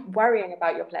not worrying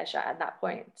about your pleasure at that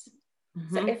point.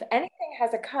 So if anything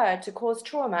has occurred to cause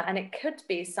trauma, and it could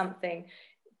be something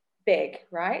big,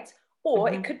 right?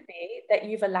 Or it could be that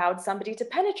you've allowed somebody to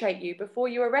penetrate you before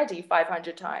you were ready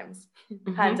 500 times.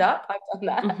 Hands up, I've done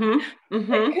that.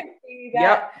 It could be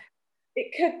that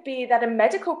it could be that a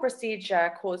medical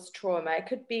procedure caused trauma. It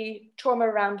could be trauma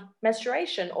around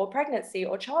menstruation or pregnancy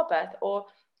or childbirth, or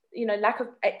lack of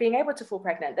being able to fall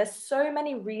pregnant. There's so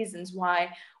many reasons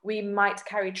why we might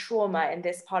carry trauma in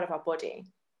this part of our body.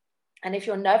 And if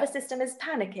your nervous system is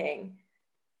panicking,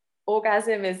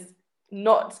 orgasm is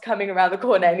not coming around the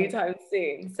corner anytime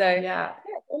soon. So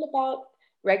it's all about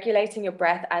regulating your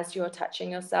breath as you're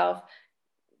touching yourself,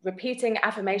 repeating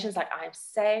affirmations like, I am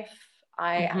safe,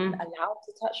 I am allowed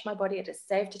to touch my body, it is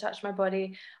safe to touch my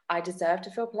body, I deserve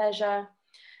to feel pleasure.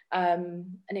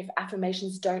 And if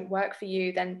affirmations don't work for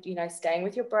you, then staying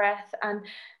with your breath and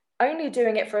only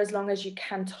doing it for as long as you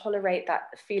can tolerate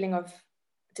that feeling of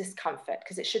discomfort,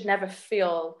 because it should never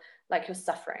feel like you're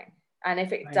suffering. And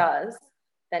if it Right. does,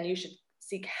 then you should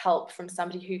seek help from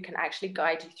somebody who can actually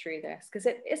guide you through this, because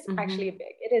it is actually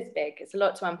it is big. It's a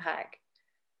lot to unpack.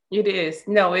 It is.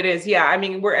 No, it is. Yeah. I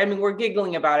mean, we're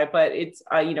giggling about it, but it's,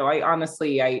 you know,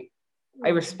 I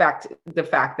respect the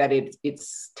fact that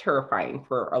it's terrifying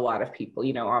for a lot of people.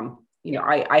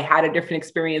 I had a different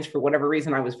experience for whatever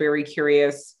reason. I was very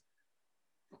curious,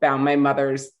 found my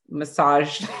mother's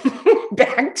massage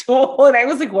back tool, and I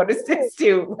was like, what does this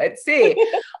do? Let's see.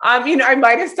 I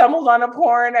might have stumbled on a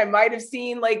porn. I might have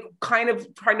seen, like, kind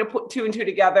of trying to put two and two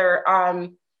together.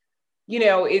 But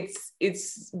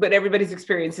everybody's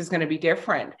experience is going to be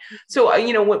different. So,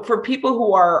 for people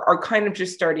who are kind of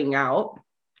just starting out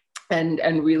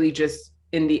and really just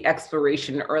in the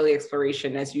early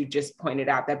exploration, as you just pointed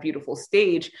out, that beautiful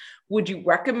stage, would you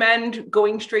recommend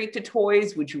going straight to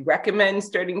toys? Would you recommend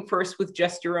starting first with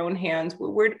just your own hands?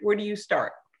 Where do you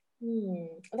start?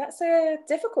 That's a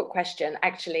difficult question,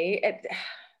 actually,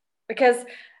 because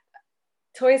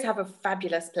toys have a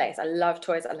fabulous place. I love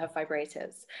toys. I love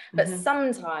vibrators. But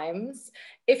sometimes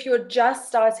if you're just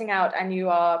starting out and you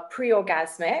are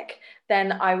pre-orgasmic,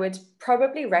 then I would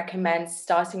probably recommend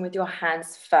starting with your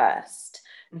hands first,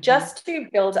 just to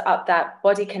build up that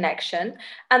body connection.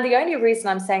 And the only reason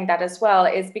I'm saying that as well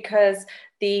is because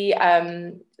the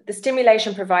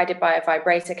stimulation provided by a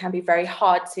vibrator can be very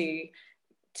hard to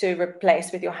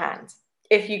replace with your hand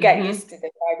if you get used to the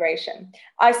vibration.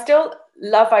 I still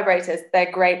love vibrators.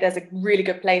 They're great. There's a really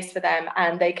good place for them,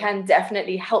 and they can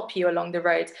definitely help you along the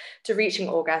road to reaching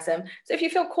orgasm. So if you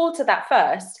feel called to that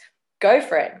first, go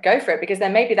for it, because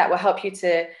then maybe that will help you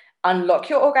to unlock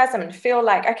your orgasm and feel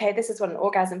like, okay, this is what an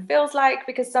orgasm feels like,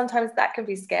 because sometimes that can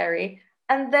be scary,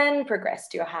 and then progress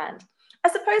to your hand. I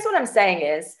suppose what I'm saying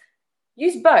is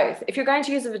use both. If you're going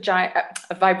to use a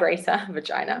vibrator,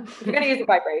 if you're going to use a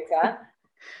vibrator,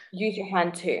 use your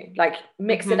hand too, like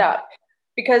mix it up.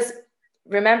 Because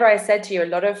remember, I said to you, a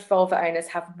lot of vulva owners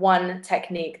have one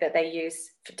technique that they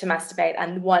use to masturbate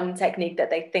and one technique that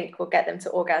they think will get them to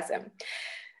orgasm.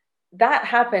 That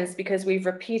happens because we've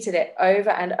repeated it over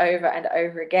and over and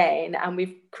over again, and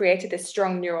we've created this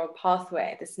strong neural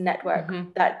pathway, this network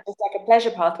that is like a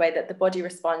pleasure pathway that the body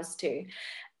responds to.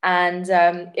 And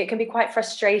it can be quite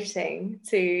frustrating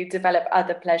to develop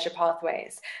other pleasure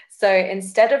pathways. So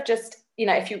instead of just,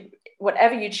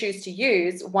 whatever you choose to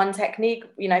use, one technique,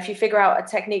 if you figure out a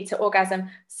technique to orgasm,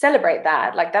 celebrate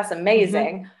that. Like, that's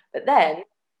amazing. But then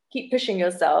keep pushing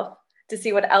yourself to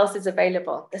see what else is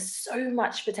available. There's so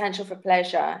much potential for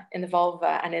pleasure in the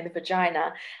vulva and in the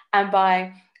vagina. And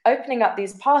by opening up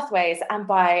these pathways and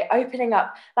by opening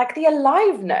up like the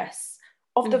aliveness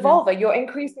of the vulva, you're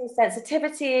increasing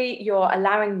sensitivity, you're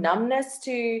allowing numbness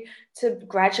to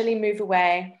gradually move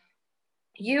away.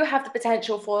 You have the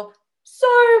potential for so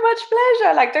much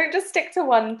pleasure. Like, don't just stick to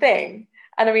one thing.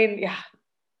 And I mean,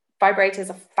 vibrators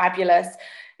are fabulous.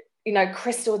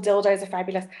 Crystal dildos are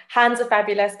fabulous. Hands are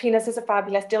fabulous. Penises are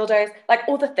fabulous. Dildos, like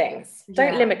all the things.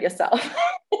 Don't limit yourself.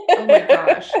 Oh my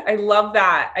gosh. I love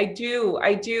that. I do.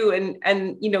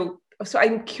 And, so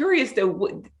I'm curious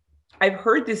though, I've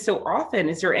heard this so often.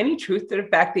 Is there any truth to the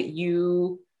fact that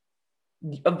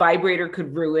a vibrator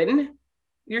could ruin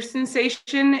your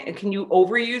sensation? Can you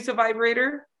overuse a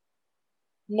vibrator?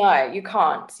 No, you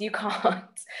can't.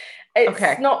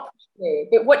 It's not true.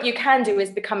 But what you can do is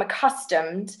become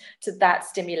accustomed to that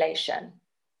stimulation.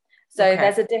 So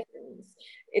there's a difference.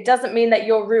 It doesn't mean that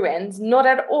you're ruined. Not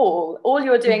at all. All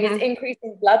you're doing is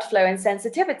increasing blood flow and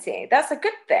sensitivity. That's a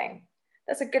good thing.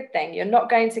 You're not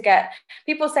going to get,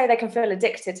 people say they can feel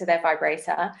addicted to their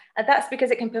vibrator, and that's because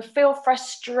it can feel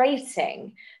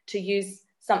frustrating to use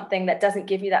something that doesn't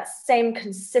give you that same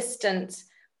consistent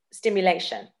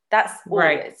stimulation. That's all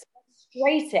it is.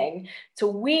 Frustrating to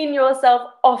wean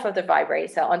yourself off of the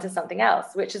vibrator onto something else,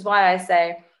 which is why I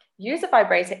say use a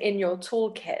vibrator in your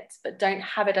toolkit, but don't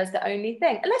have it as the only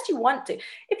thing, unless you want to.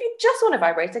 If you just want a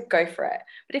vibrator, go for it.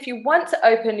 But if you want to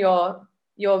open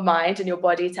your mind and your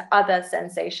body to other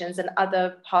sensations and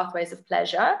other pathways of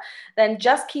pleasure, then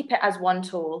just keep it as one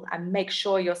tool and make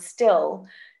sure you're still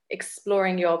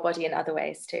exploring your body in other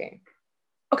ways too.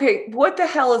 Okay, what the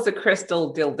hell is a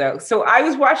crystal dildo? So I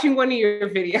was watching one of your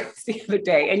videos the other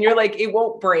day, and you're like, it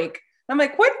won't break. I'm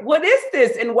like, what is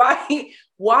this? And why?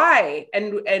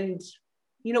 And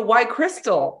why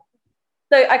crystal?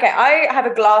 So, okay, I have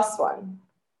a glass one.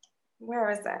 Where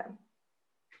is it?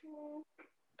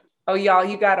 Oh, y'all,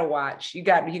 you got to watch. You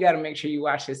got to make sure you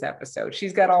watch this episode.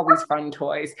 She's got all these fun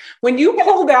toys. When you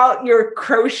pulled out your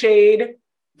crocheted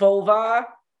vulva,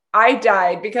 I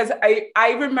died because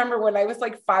I remember when I was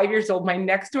like 5 years old, my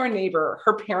next door neighbor,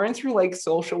 her parents were like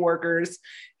social workers,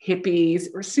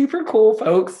 hippies, were super cool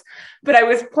folks. But I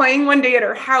was playing one day at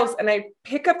her house and I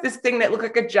pick up this thing that looked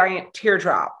like a giant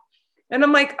teardrop. And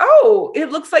I'm like, oh,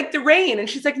 it looks like the rain. And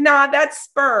she's like, nah, that's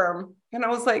sperm. And I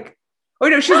was like, oh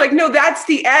no, she's like, no, that's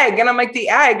the egg. And I'm like, the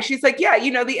egg. She's like, yeah,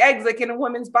 the egg's like in a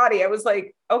woman's body. I was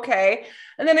like, okay.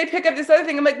 And then I pick up this other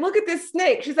thing. I'm like, look at this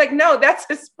snake. She's like, no, that's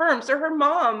a sperm. So her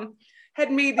mom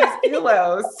had made these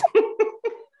pillows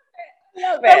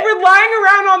that were lying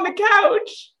around on the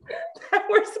couch that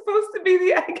were supposed to be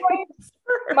the egg.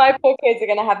 My poor kids are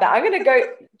going to have that. I'm going to go,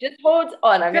 just hold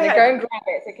on. I'm going to go and grab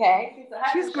it, okay?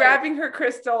 She's grabbing her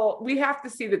crystal. We have to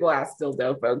see the glass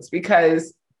dildo, folks,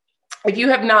 because if you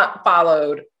have not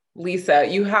followed Lisa,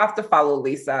 you have to follow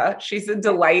Lisa. She's a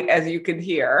delight, as you can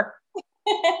hear.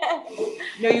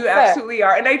 No, you absolutely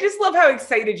are. And I just love how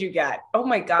excited you get. Oh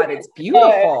my God, it's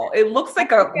beautiful. It looks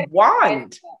like a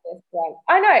wand.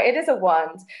 I know, it is a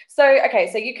wand. So,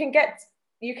 okay, so you can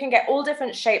get all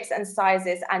different shapes and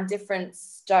sizes and different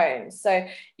stones. So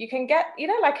you can get,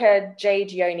 like a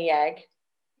jade yoni egg.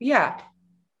 Yeah.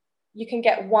 You can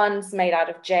get ones made out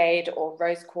of jade or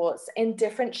rose quartz in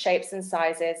different shapes and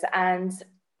sizes. And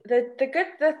the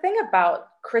thing about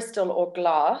crystal or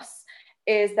glass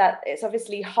is that it's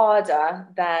obviously harder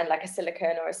than like a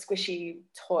silicone or a squishy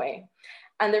toy.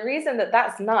 And the reason that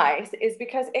that's nice is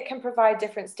because it can provide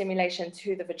different stimulation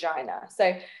to the vagina.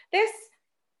 So this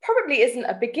probably isn't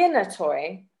a beginner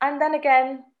toy. And then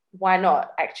again, why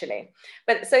not actually?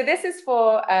 But so this is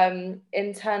for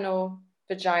internal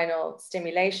vaginal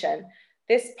stimulation.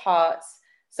 This part,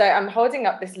 so I'm holding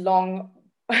up this long,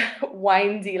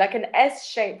 windy, like an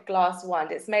S-shaped glass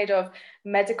wand. It's made of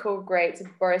medical grade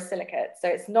borosilicate. So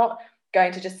it's not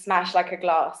going to just smash like a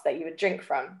glass that you would drink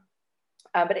from.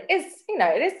 But it is,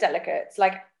 it is delicate. It's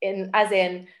like as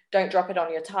in, don't drop it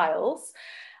on your tiles.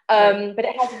 But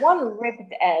it has one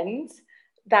ribbed end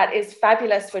that is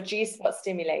fabulous for G-spot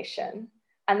stimulation.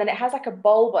 And then it has like a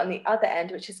bulb on the other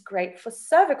end, which is great for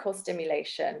cervical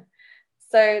stimulation.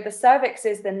 So the cervix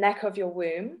is the neck of your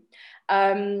womb.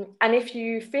 And if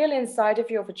you feel inside of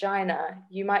your vagina,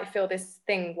 you might feel this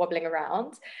thing wobbling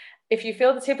around. If you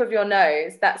feel the tip of your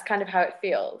nose, that's kind of how it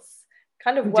feels,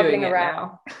 kind of wobbling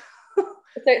around.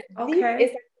 So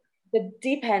it's the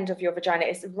deep end of your vagina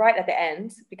is right at the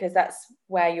end, because that's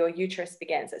where your uterus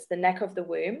begins. It's the neck of the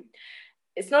womb.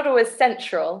 It's not always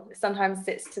central. It sometimes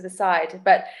sits to the side,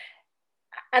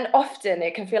 and often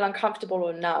it can feel uncomfortable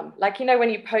or numb. Like, when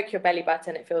you poke your belly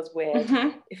button, it feels weird.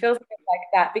 Mm-hmm. It feels like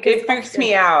that because it freaks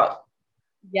me out.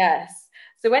 Yes.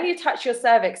 So when you touch your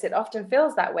cervix, it often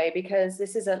feels that way because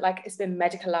this is it's been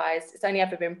medicalized. It's only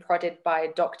ever been prodded by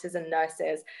doctors and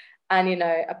nurses and,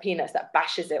 a penis that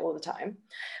bashes it all the time.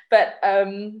 But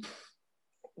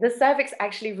the cervix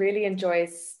actually really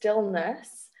enjoys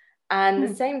stillness and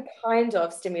the same kind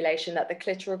of stimulation that the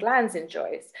clitoral glands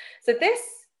enjoys. So this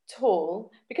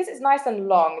tool, because it's nice and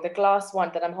long, the glass one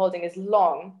that I'm holding is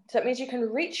long, so it means you can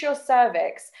reach your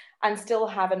cervix and still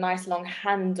have a nice long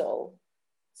handle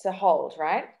to hold,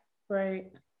 right? Right.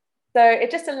 So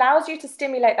it just allows you to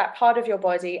stimulate that part of your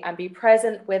body and be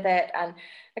present with it. And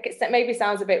like it maybe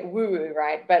sounds a bit woo-woo,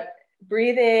 right? But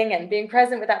breathing and being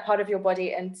present with that part of your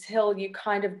body until you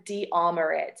kind of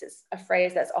de-armor it is a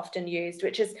phrase that's often used,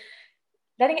 which is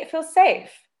letting it feel safe,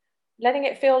 letting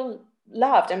it feel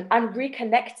loved and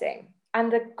reconnecting.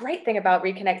 And the great thing about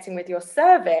reconnecting with your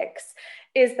cervix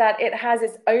is that it has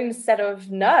its own set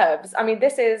of nerves. I mean,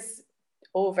 this is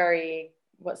all very,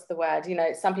 what's the word?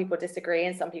 Some people disagree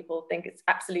and some people think it's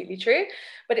absolutely true,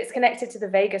 but it's connected to the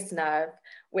vagus nerve,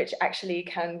 which actually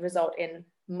can result in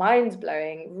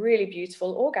mind-blowing, really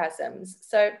beautiful orgasms.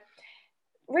 So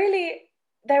really,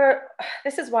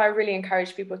 this is why I really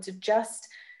encourage people to just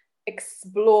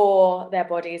explore their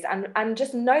bodies and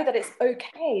just know that it's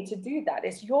okay to do that.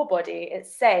 It's your body,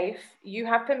 it's safe, you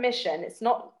have permission, it's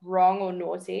not wrong or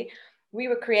naughty. We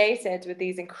were created with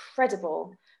these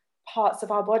incredible parts of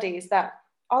our bodies that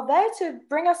are there to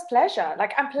bring us pleasure.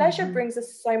 And pleasure brings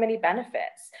us so many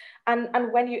benefits.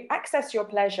 And when you access your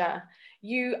pleasure,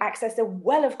 you access a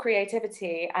well of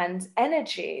creativity and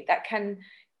energy that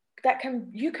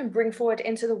you can bring forward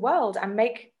into the world and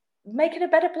make it a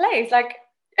better place.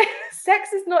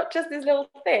 Sex is not just this little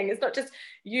thing. It's not just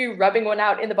you rubbing one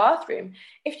out in the bathroom.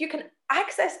 If you can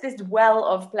access this well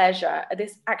of pleasure,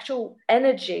 this actual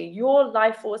energy, your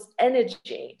life force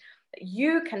energy that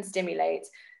you can stimulate,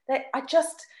 that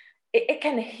it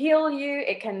can heal you.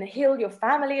 It can heal your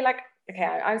family. Okay,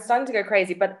 I'm starting to go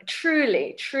crazy, but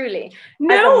truly.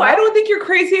 No, I don't think you're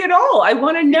crazy at all. I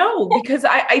want to know because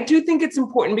I do think it's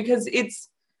important because it's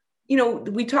you know,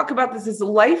 we talk about this as a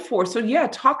life force. So yeah,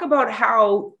 talk about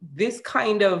how this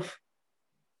kind of,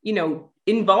 you know,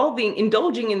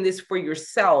 indulging in this for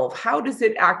yourself, how does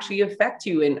it actually affect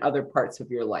you in other parts of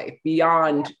your life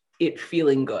beyond it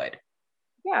feeling good?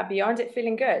 Yeah, beyond it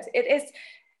feeling good. It is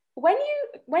when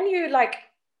you like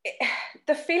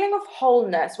the feeling of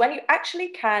wholeness, when you actually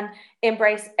can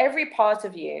embrace every part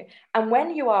of you, and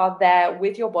when you are there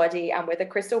with your body and with a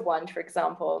crystal wand, for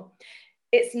example,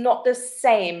 it's not the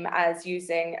same as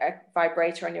using a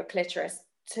vibrator on your clitoris,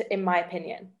 in my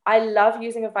opinion. I love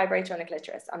using a vibrator on a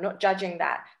clitoris. I'm not judging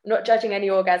that. I'm not judging any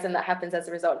orgasm that happens as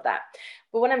a result of that.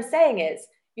 But what I'm saying is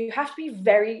you have to be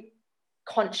very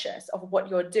conscious of what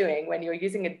you're doing when you're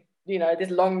using a, you know, this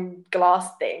long glass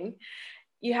thing.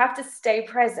 You have to stay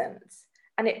present,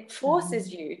 and it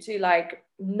forces you to like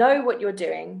know what you're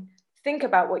doing, think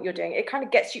about what you're doing. It kind of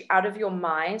gets you out of your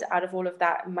mind, out of all of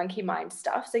that monkey mind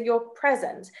stuff. So you're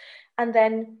present. And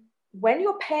then when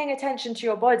you're paying attention to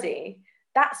your body,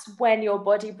 that's when your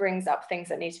body brings up things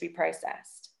that need to be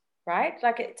processed, right?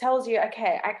 Like it tells you,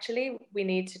 okay, actually, we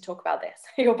need to talk about this.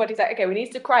 Your body's like, okay, we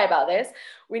need to cry about this.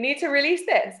 We need to release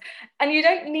this. And you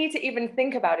don't need to even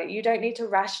think about it. You don't need to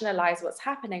rationalize what's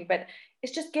happening, but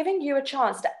it's just giving you a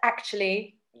chance to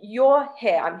actually, you're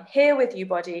here. I'm here with you,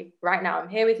 body, right now. I'm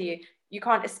here with you. You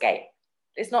can't escape.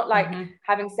 It's not like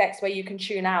having sex where you can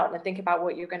tune out and think about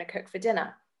what you're going to cook for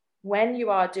dinner. When you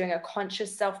are doing a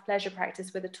conscious self-pleasure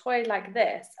practice with a toy like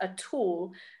this, a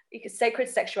tool, sacred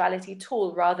sexuality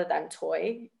tool rather than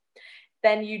toy,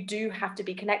 then you do have to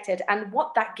be connected. And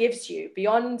what that gives you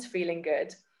beyond feeling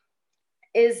good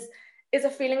is a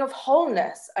feeling of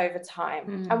wholeness over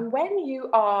time. And when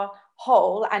you are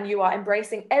whole and you are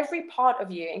embracing every part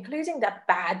of you, including the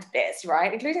bad bits,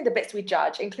 right? Including the bits we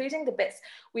judge, including the bits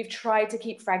we've tried to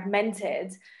keep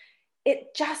fragmented,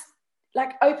 it just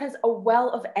like opens a well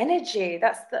of energy.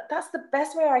 That's the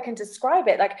best way I can describe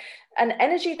it. Like an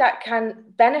energy that can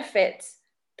benefit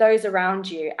those around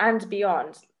you and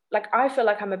beyond. Like I feel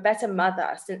like I'm a better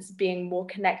mother since being more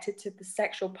connected to the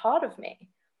sexual part of me,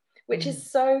 which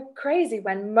is so crazy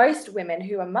when most women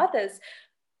who are mothers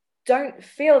don't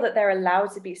feel that they're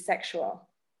allowed to be sexual.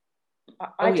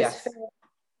 I just feel,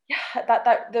 yeah,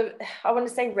 that the I want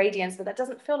to say radiance, but that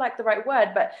doesn't feel like the right word.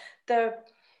 But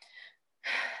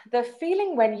the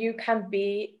feeling when you can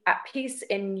be at peace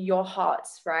in your heart,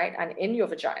 right, and in your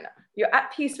vagina, you're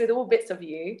at peace with all bits of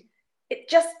you. It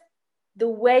just, the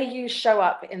way you show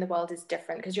up in the world is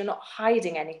different because you're not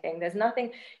hiding anything. There's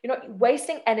nothing, you're not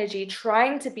wasting energy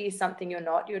trying to be something you're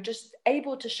not. You're just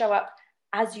able to show up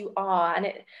as you are.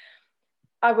 And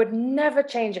I would never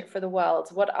change it for the world.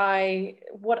 The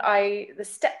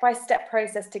step-by-step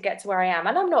process to get to where I am.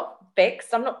 And I'm not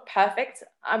fixed. I'm not perfect.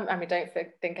 I mean, don't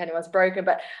think anyone's broken,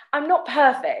 but I'm not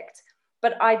perfect.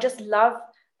 But I just love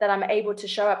that I'm able to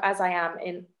show up as I am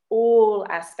in all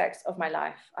aspects of my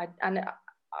life.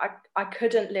 I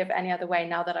couldn't live any other way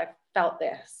now that I've felt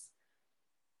this.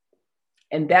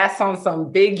 And that's on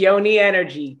some big yoni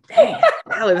energy. Dang,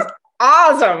 that was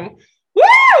awesome.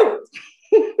 Woo!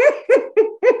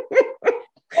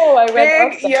 Oh, I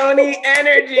read big yoni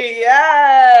energy.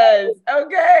 Yes.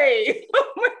 Okay.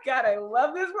 Oh my God, I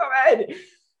love this woman.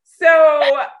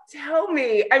 So tell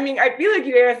me, I mean, I feel like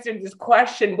you answered this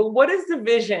question, but what is the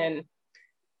vision?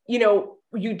 You know,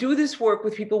 you do this work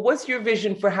with people. What's your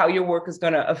vision for how your work is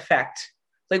going to affect?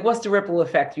 Like, what's the ripple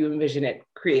effect you envision it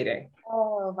creating?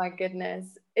 Oh my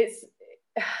goodness. It's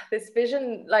this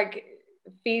vision like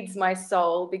feeds my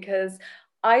soul because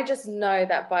I just know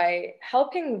that by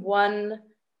helping one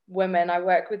woman, I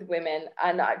work with women,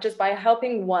 and just by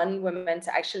helping one woman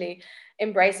to actually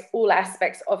embrace all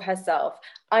aspects of herself,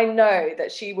 I know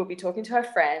that she will be talking to her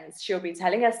friends, she'll be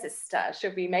telling her sister,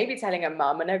 she'll be maybe telling her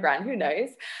mum and her gran, who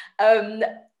knows.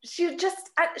 She's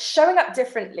just showing up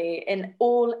differently in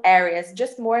all areas,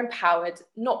 just more empowered,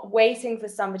 not waiting for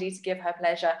somebody to give her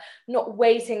pleasure, not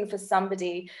waiting for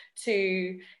somebody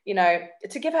to, you know,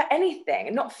 to give her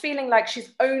anything, not feeling like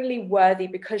she's only worthy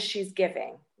because she's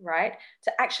giving, right?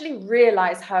 To actually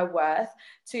realize her worth,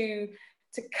 to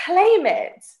claim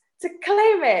it.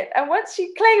 And once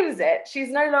she claims it, she's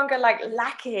no longer like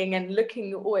lacking and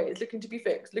always looking to be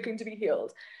fixed, looking to be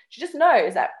healed. She just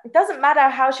knows that it doesn't matter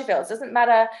how she feels, doesn't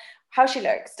matter how she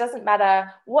looks, doesn't matter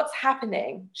what's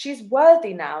happening. She's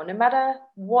worthy now, no matter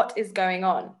what is going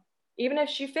on. Even if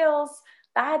she feels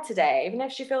bad today, even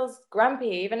if she feels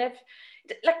grumpy, even if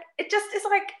like it's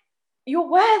like you're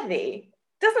worthy.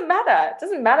 Doesn't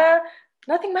matter.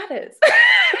 Nothing matters.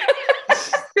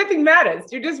 Nothing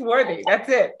matters. You're just worthy. That's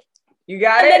it. You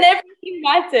got it. And then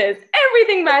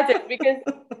everything matters because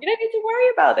you don't need to worry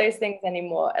about those things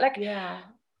anymore. Like, yeah,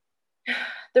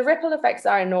 The ripple effects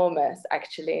are enormous,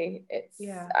 actually. It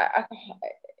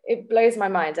blows my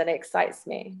mind and it excites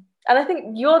me. And I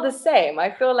think you're the same.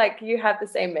 I feel like you have the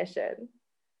same mission.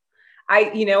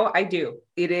 I do.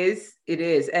 It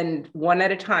is. And one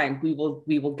at a time, we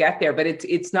will get there, but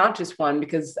it's not just one,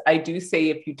 because I do say,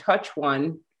 if you touch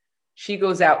one, she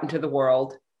goes out into the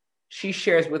world, she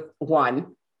shares with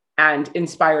one and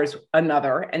inspires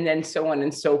another, and then so on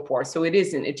and so forth. So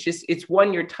it's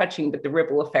one you're touching, but the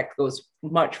ripple effect goes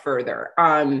much further.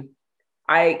 I'm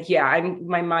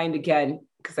my mind again,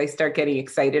 because I start getting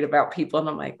excited about people and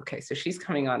I'm like, okay, so she's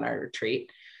coming on our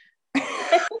retreat.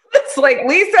 It's like,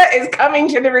 Lisa is coming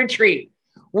to the retreat.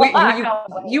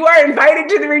 You are invited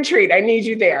to the retreat. I need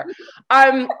you there.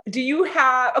 Do you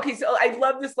have, okay, so I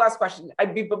love this last question.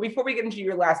 But before we get into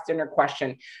your last dinner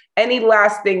question, any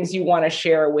last things you want to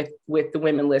share with the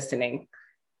women listening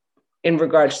in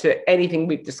regards to anything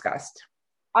we've discussed?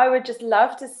 I would just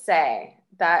love to say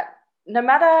that no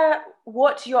matter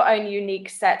what your own unique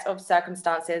set of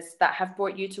circumstances that have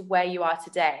brought you to where you are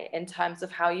today, in terms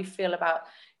of how you feel about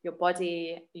your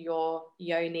body, your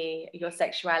yoni, your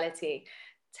sexuality,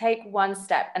 take one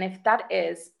step. And if that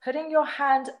is putting your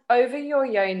hand over your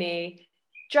yoni,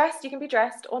 dressed, you can be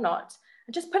dressed or not,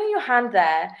 and just putting your hand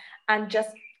there and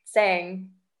just saying,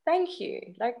 thank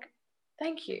you. Like,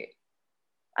 thank you.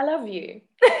 I love you.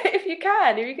 If you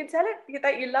can tell it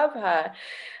that you love her,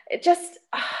 it just,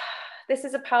 this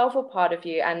is a powerful part of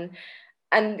you.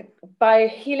 And by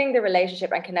healing the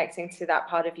relationship and connecting to that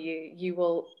part of you, you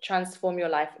will transform your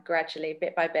life gradually,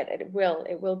 bit by bit. It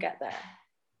will get there.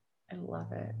 I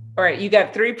love it. All right. You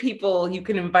got 3 people you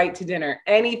can invite to dinner.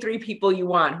 Any 3 people you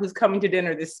want. Who's coming to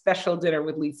dinner, this special dinner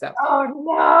with Lisa? Oh,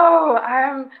 no.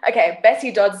 Okay.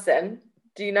 Betty Dodson.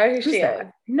 Do you know who she is?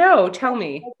 No, tell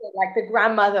me. Like the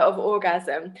grandmother of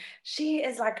orgasm. She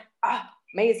is like,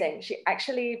 amazing. She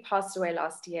actually passed away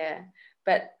last year,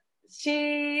 but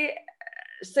she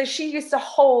used to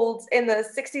hold in the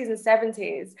 60s and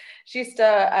 70s. She used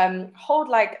to hold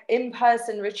like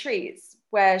in-person retreats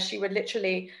where she would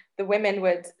literally, the women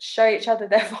would show each other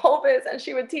their vulvas and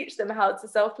she would teach them how to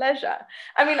self-pleasure.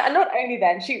 I mean, and not only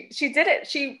then, she did it.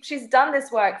 She's done this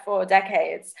work for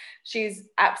decades. She's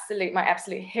my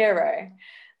absolute hero.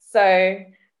 So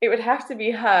it would have to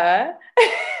be her.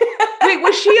 Wait,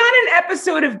 was she on an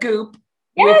episode of Goop?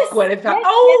 Yes, Gwyneth. Yes.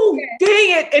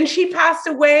 Dang it. And she passed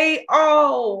away.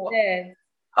 I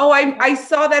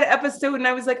saw that episode and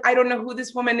I was like, I don't know who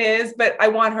this woman is, but I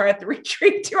want her at the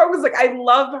retreat too. I was like, I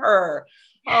love her.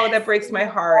 Oh, that breaks my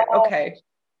heart. Okay.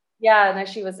 Yeah, no,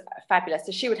 she was fabulous.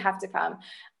 So she would have to come.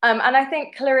 And I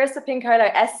think Clarissa Pinkola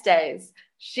Estes,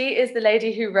 she is the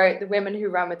lady who wrote The Women Who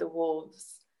Run with the Wolves.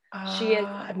 She is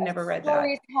I've never read that.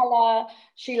 Storyteller.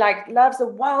 She like loves a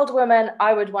wild woman.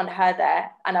 I would want her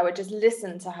there and I would just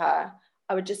listen to her.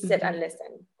 I would just sit and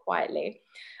listen quietly.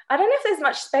 I don't know if there's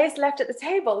much space left at the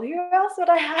table. Who else would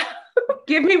I have?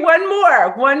 Give me one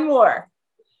more.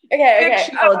 Okay.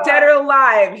 Fictional, dead or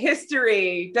alive,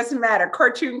 history, doesn't matter.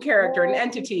 Cartoon character, an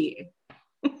entity.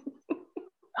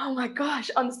 Oh my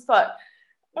gosh, on the spot.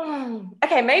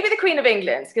 Okay, maybe the Queen of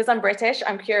England, because I'm British.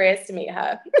 I'm curious to meet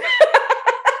her.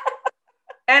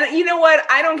 And you know what?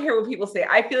 I don't care what people say.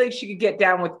 I feel like she could get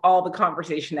down with all the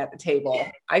conversation at the table.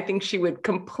 I think she would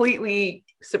completely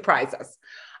surprise us.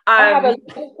 I have a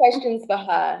lot of questions for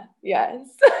her. Yes.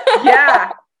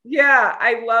 Yeah.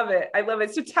 I love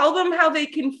it. So tell them how they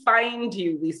can find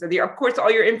you, Lisa. Of course,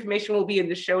 all your information will be in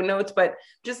the show notes, but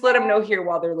just let them know here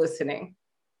while they're listening.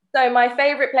 So my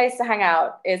favorite place to hang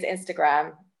out is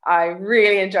Instagram. I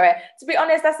really enjoy it. To be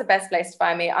honest, that's the best place to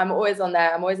find me. I'm always on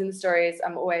there. I'm always in the stories.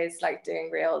 I'm always like doing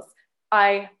reels.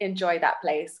 I enjoy that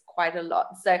place quite a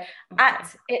lot. So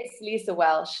at It's Lisa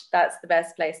Welsh, that's the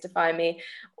best place to find me.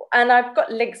 And I've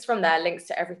got links from there, links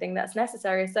to everything that's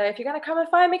necessary. So if you're going to come and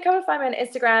find me on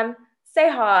Instagram.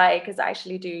 Say hi, because I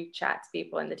actually do chat to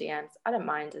people in the DMs. I don't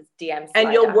mind as DMs.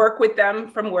 And you'll work with them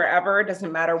from wherever. It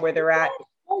doesn't matter where they're at.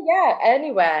 Oh yeah,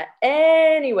 anywhere.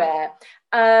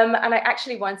 And I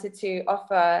actually wanted to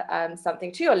offer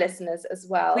something to your listeners as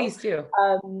well. Please do.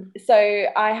 So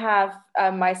I have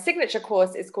my signature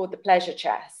course is called The Pleasure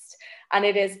Chest, and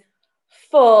it is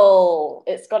full.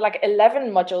 It's got like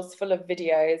 11 modules full of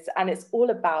videos, and it's all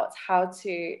about how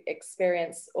to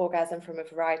experience orgasm from a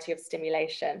variety of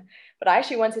stimulation. But I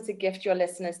actually wanted to gift your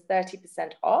listeners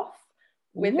 30% off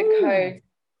with the code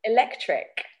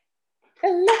ELECTRIC.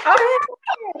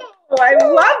 Oh, I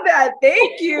love that.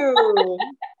 Thank you.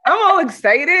 I'm all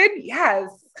excited. Yes.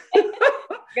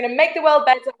 We're going to make the world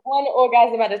better one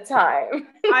orgasm at a time.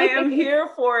 I am here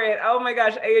for it. Oh my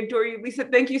gosh, I adore you. Lisa,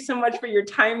 thank you so much for your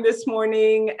time this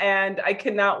morning. And I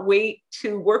cannot wait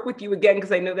to work with you again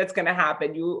because I know that's going to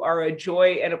happen. You are a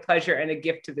joy and a pleasure and a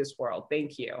gift to this world.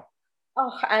 Thank you.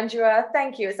 Oh, Andrea,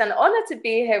 thank you. It's an honor to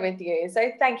be here with you.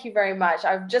 So thank you very much.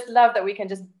 I just love that we can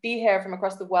just be here from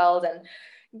across the world and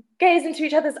gaze into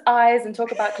each other's eyes and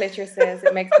talk about clitorises.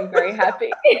 It makes me very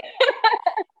happy.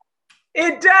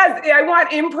 It does. I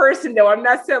want in person though. I'm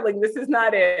not selling. This is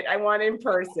not it. I want in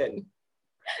person.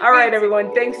 All right,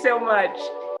 everyone. Thanks so much.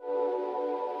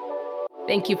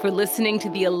 Thank you for listening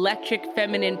to the Electric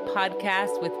Feminine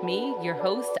podcast with me, your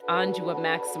host, Anjua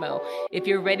Maximo. If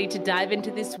you're ready to dive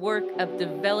into this work of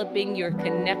developing your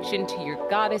connection to your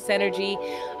goddess energy,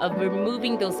 of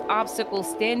removing those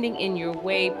obstacles standing in your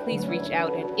way, please reach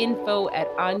out at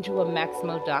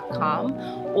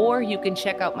info@anjuamaximo.com, or you can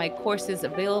check out my courses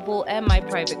available and my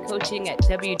private coaching at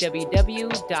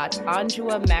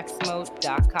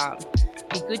www.anjuamaximo.com.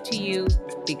 Be good to you,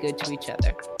 be good to each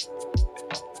other.